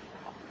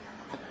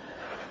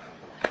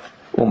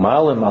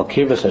 U'ma'alim al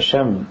kirvas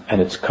Hashem,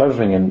 and it's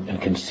covering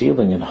and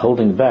concealing and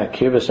holding back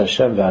kirvas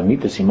Hashem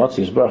v'amitas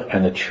imotzi yisbarach,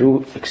 and a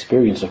true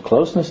experience of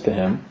closeness to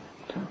Him.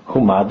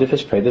 Humadif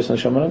is predas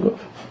neshama and guf.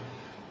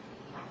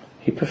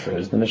 He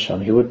prefers the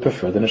neshama. He would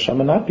prefer the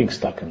neshama not being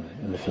stuck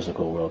in the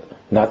physical world.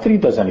 Not that he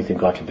does anything,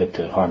 God forbid,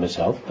 to harm his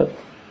health, but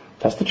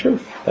that's the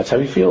truth. That's how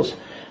he feels.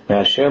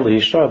 That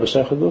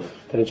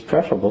it's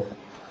preferable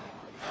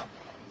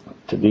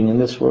to being in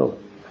this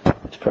world.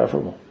 It's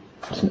preferable.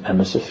 It's an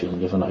emissative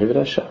feeling of an Oived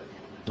Hashem.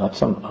 Not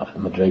some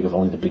madreg of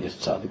only the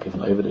biggest tzaddik of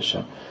an Oived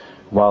Hashem.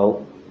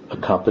 While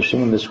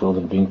accomplishing in this world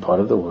and being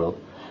part of the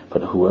world,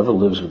 but whoever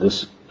lives with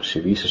this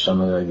Shivis Hashem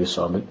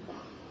Yisomid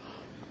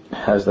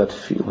has that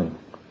feeling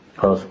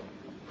of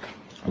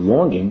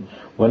longing.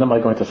 When am I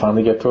going to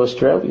finally get to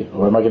Australia?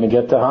 Or am I going to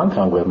get to Hong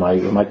Kong where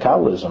my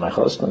cows or my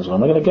chasnas? When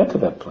am I going to get to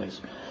that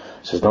place?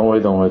 He says, don't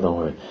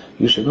worry.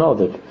 You should know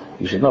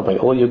by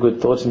all your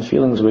good thoughts and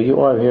feelings where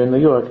you are here in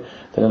New York,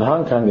 that in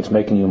Hong Kong it's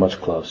making you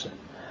much closer.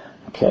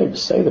 Okay,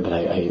 say that, but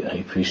I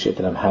appreciate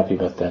that, I'm happy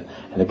about that,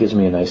 and it gives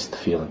me a nice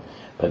feeling.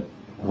 But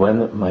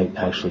when am I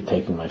actually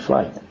taking my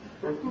flight?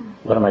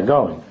 When am I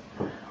going?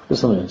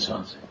 This is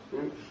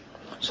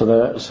so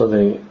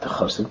the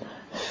chassid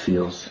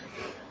feels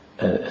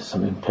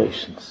some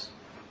impatience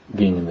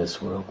being in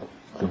this world.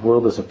 The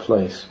world is a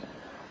place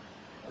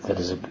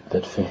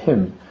that for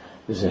him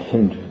is a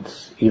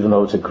hindrance, even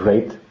though it's a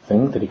great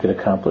thing that he could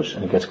accomplish,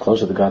 and he gets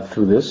closer to God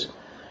through this,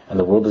 and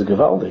the world is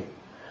Givaldi.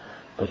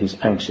 But he's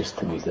anxious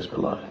to meet his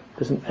beloved.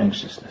 There's an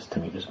anxiousness to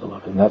meet his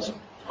beloved, and that's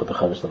what the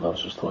Chavis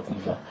Lavash was talking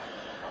about.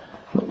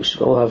 We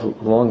should all have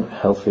long,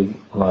 healthy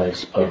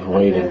lives of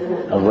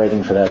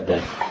waiting for that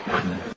day.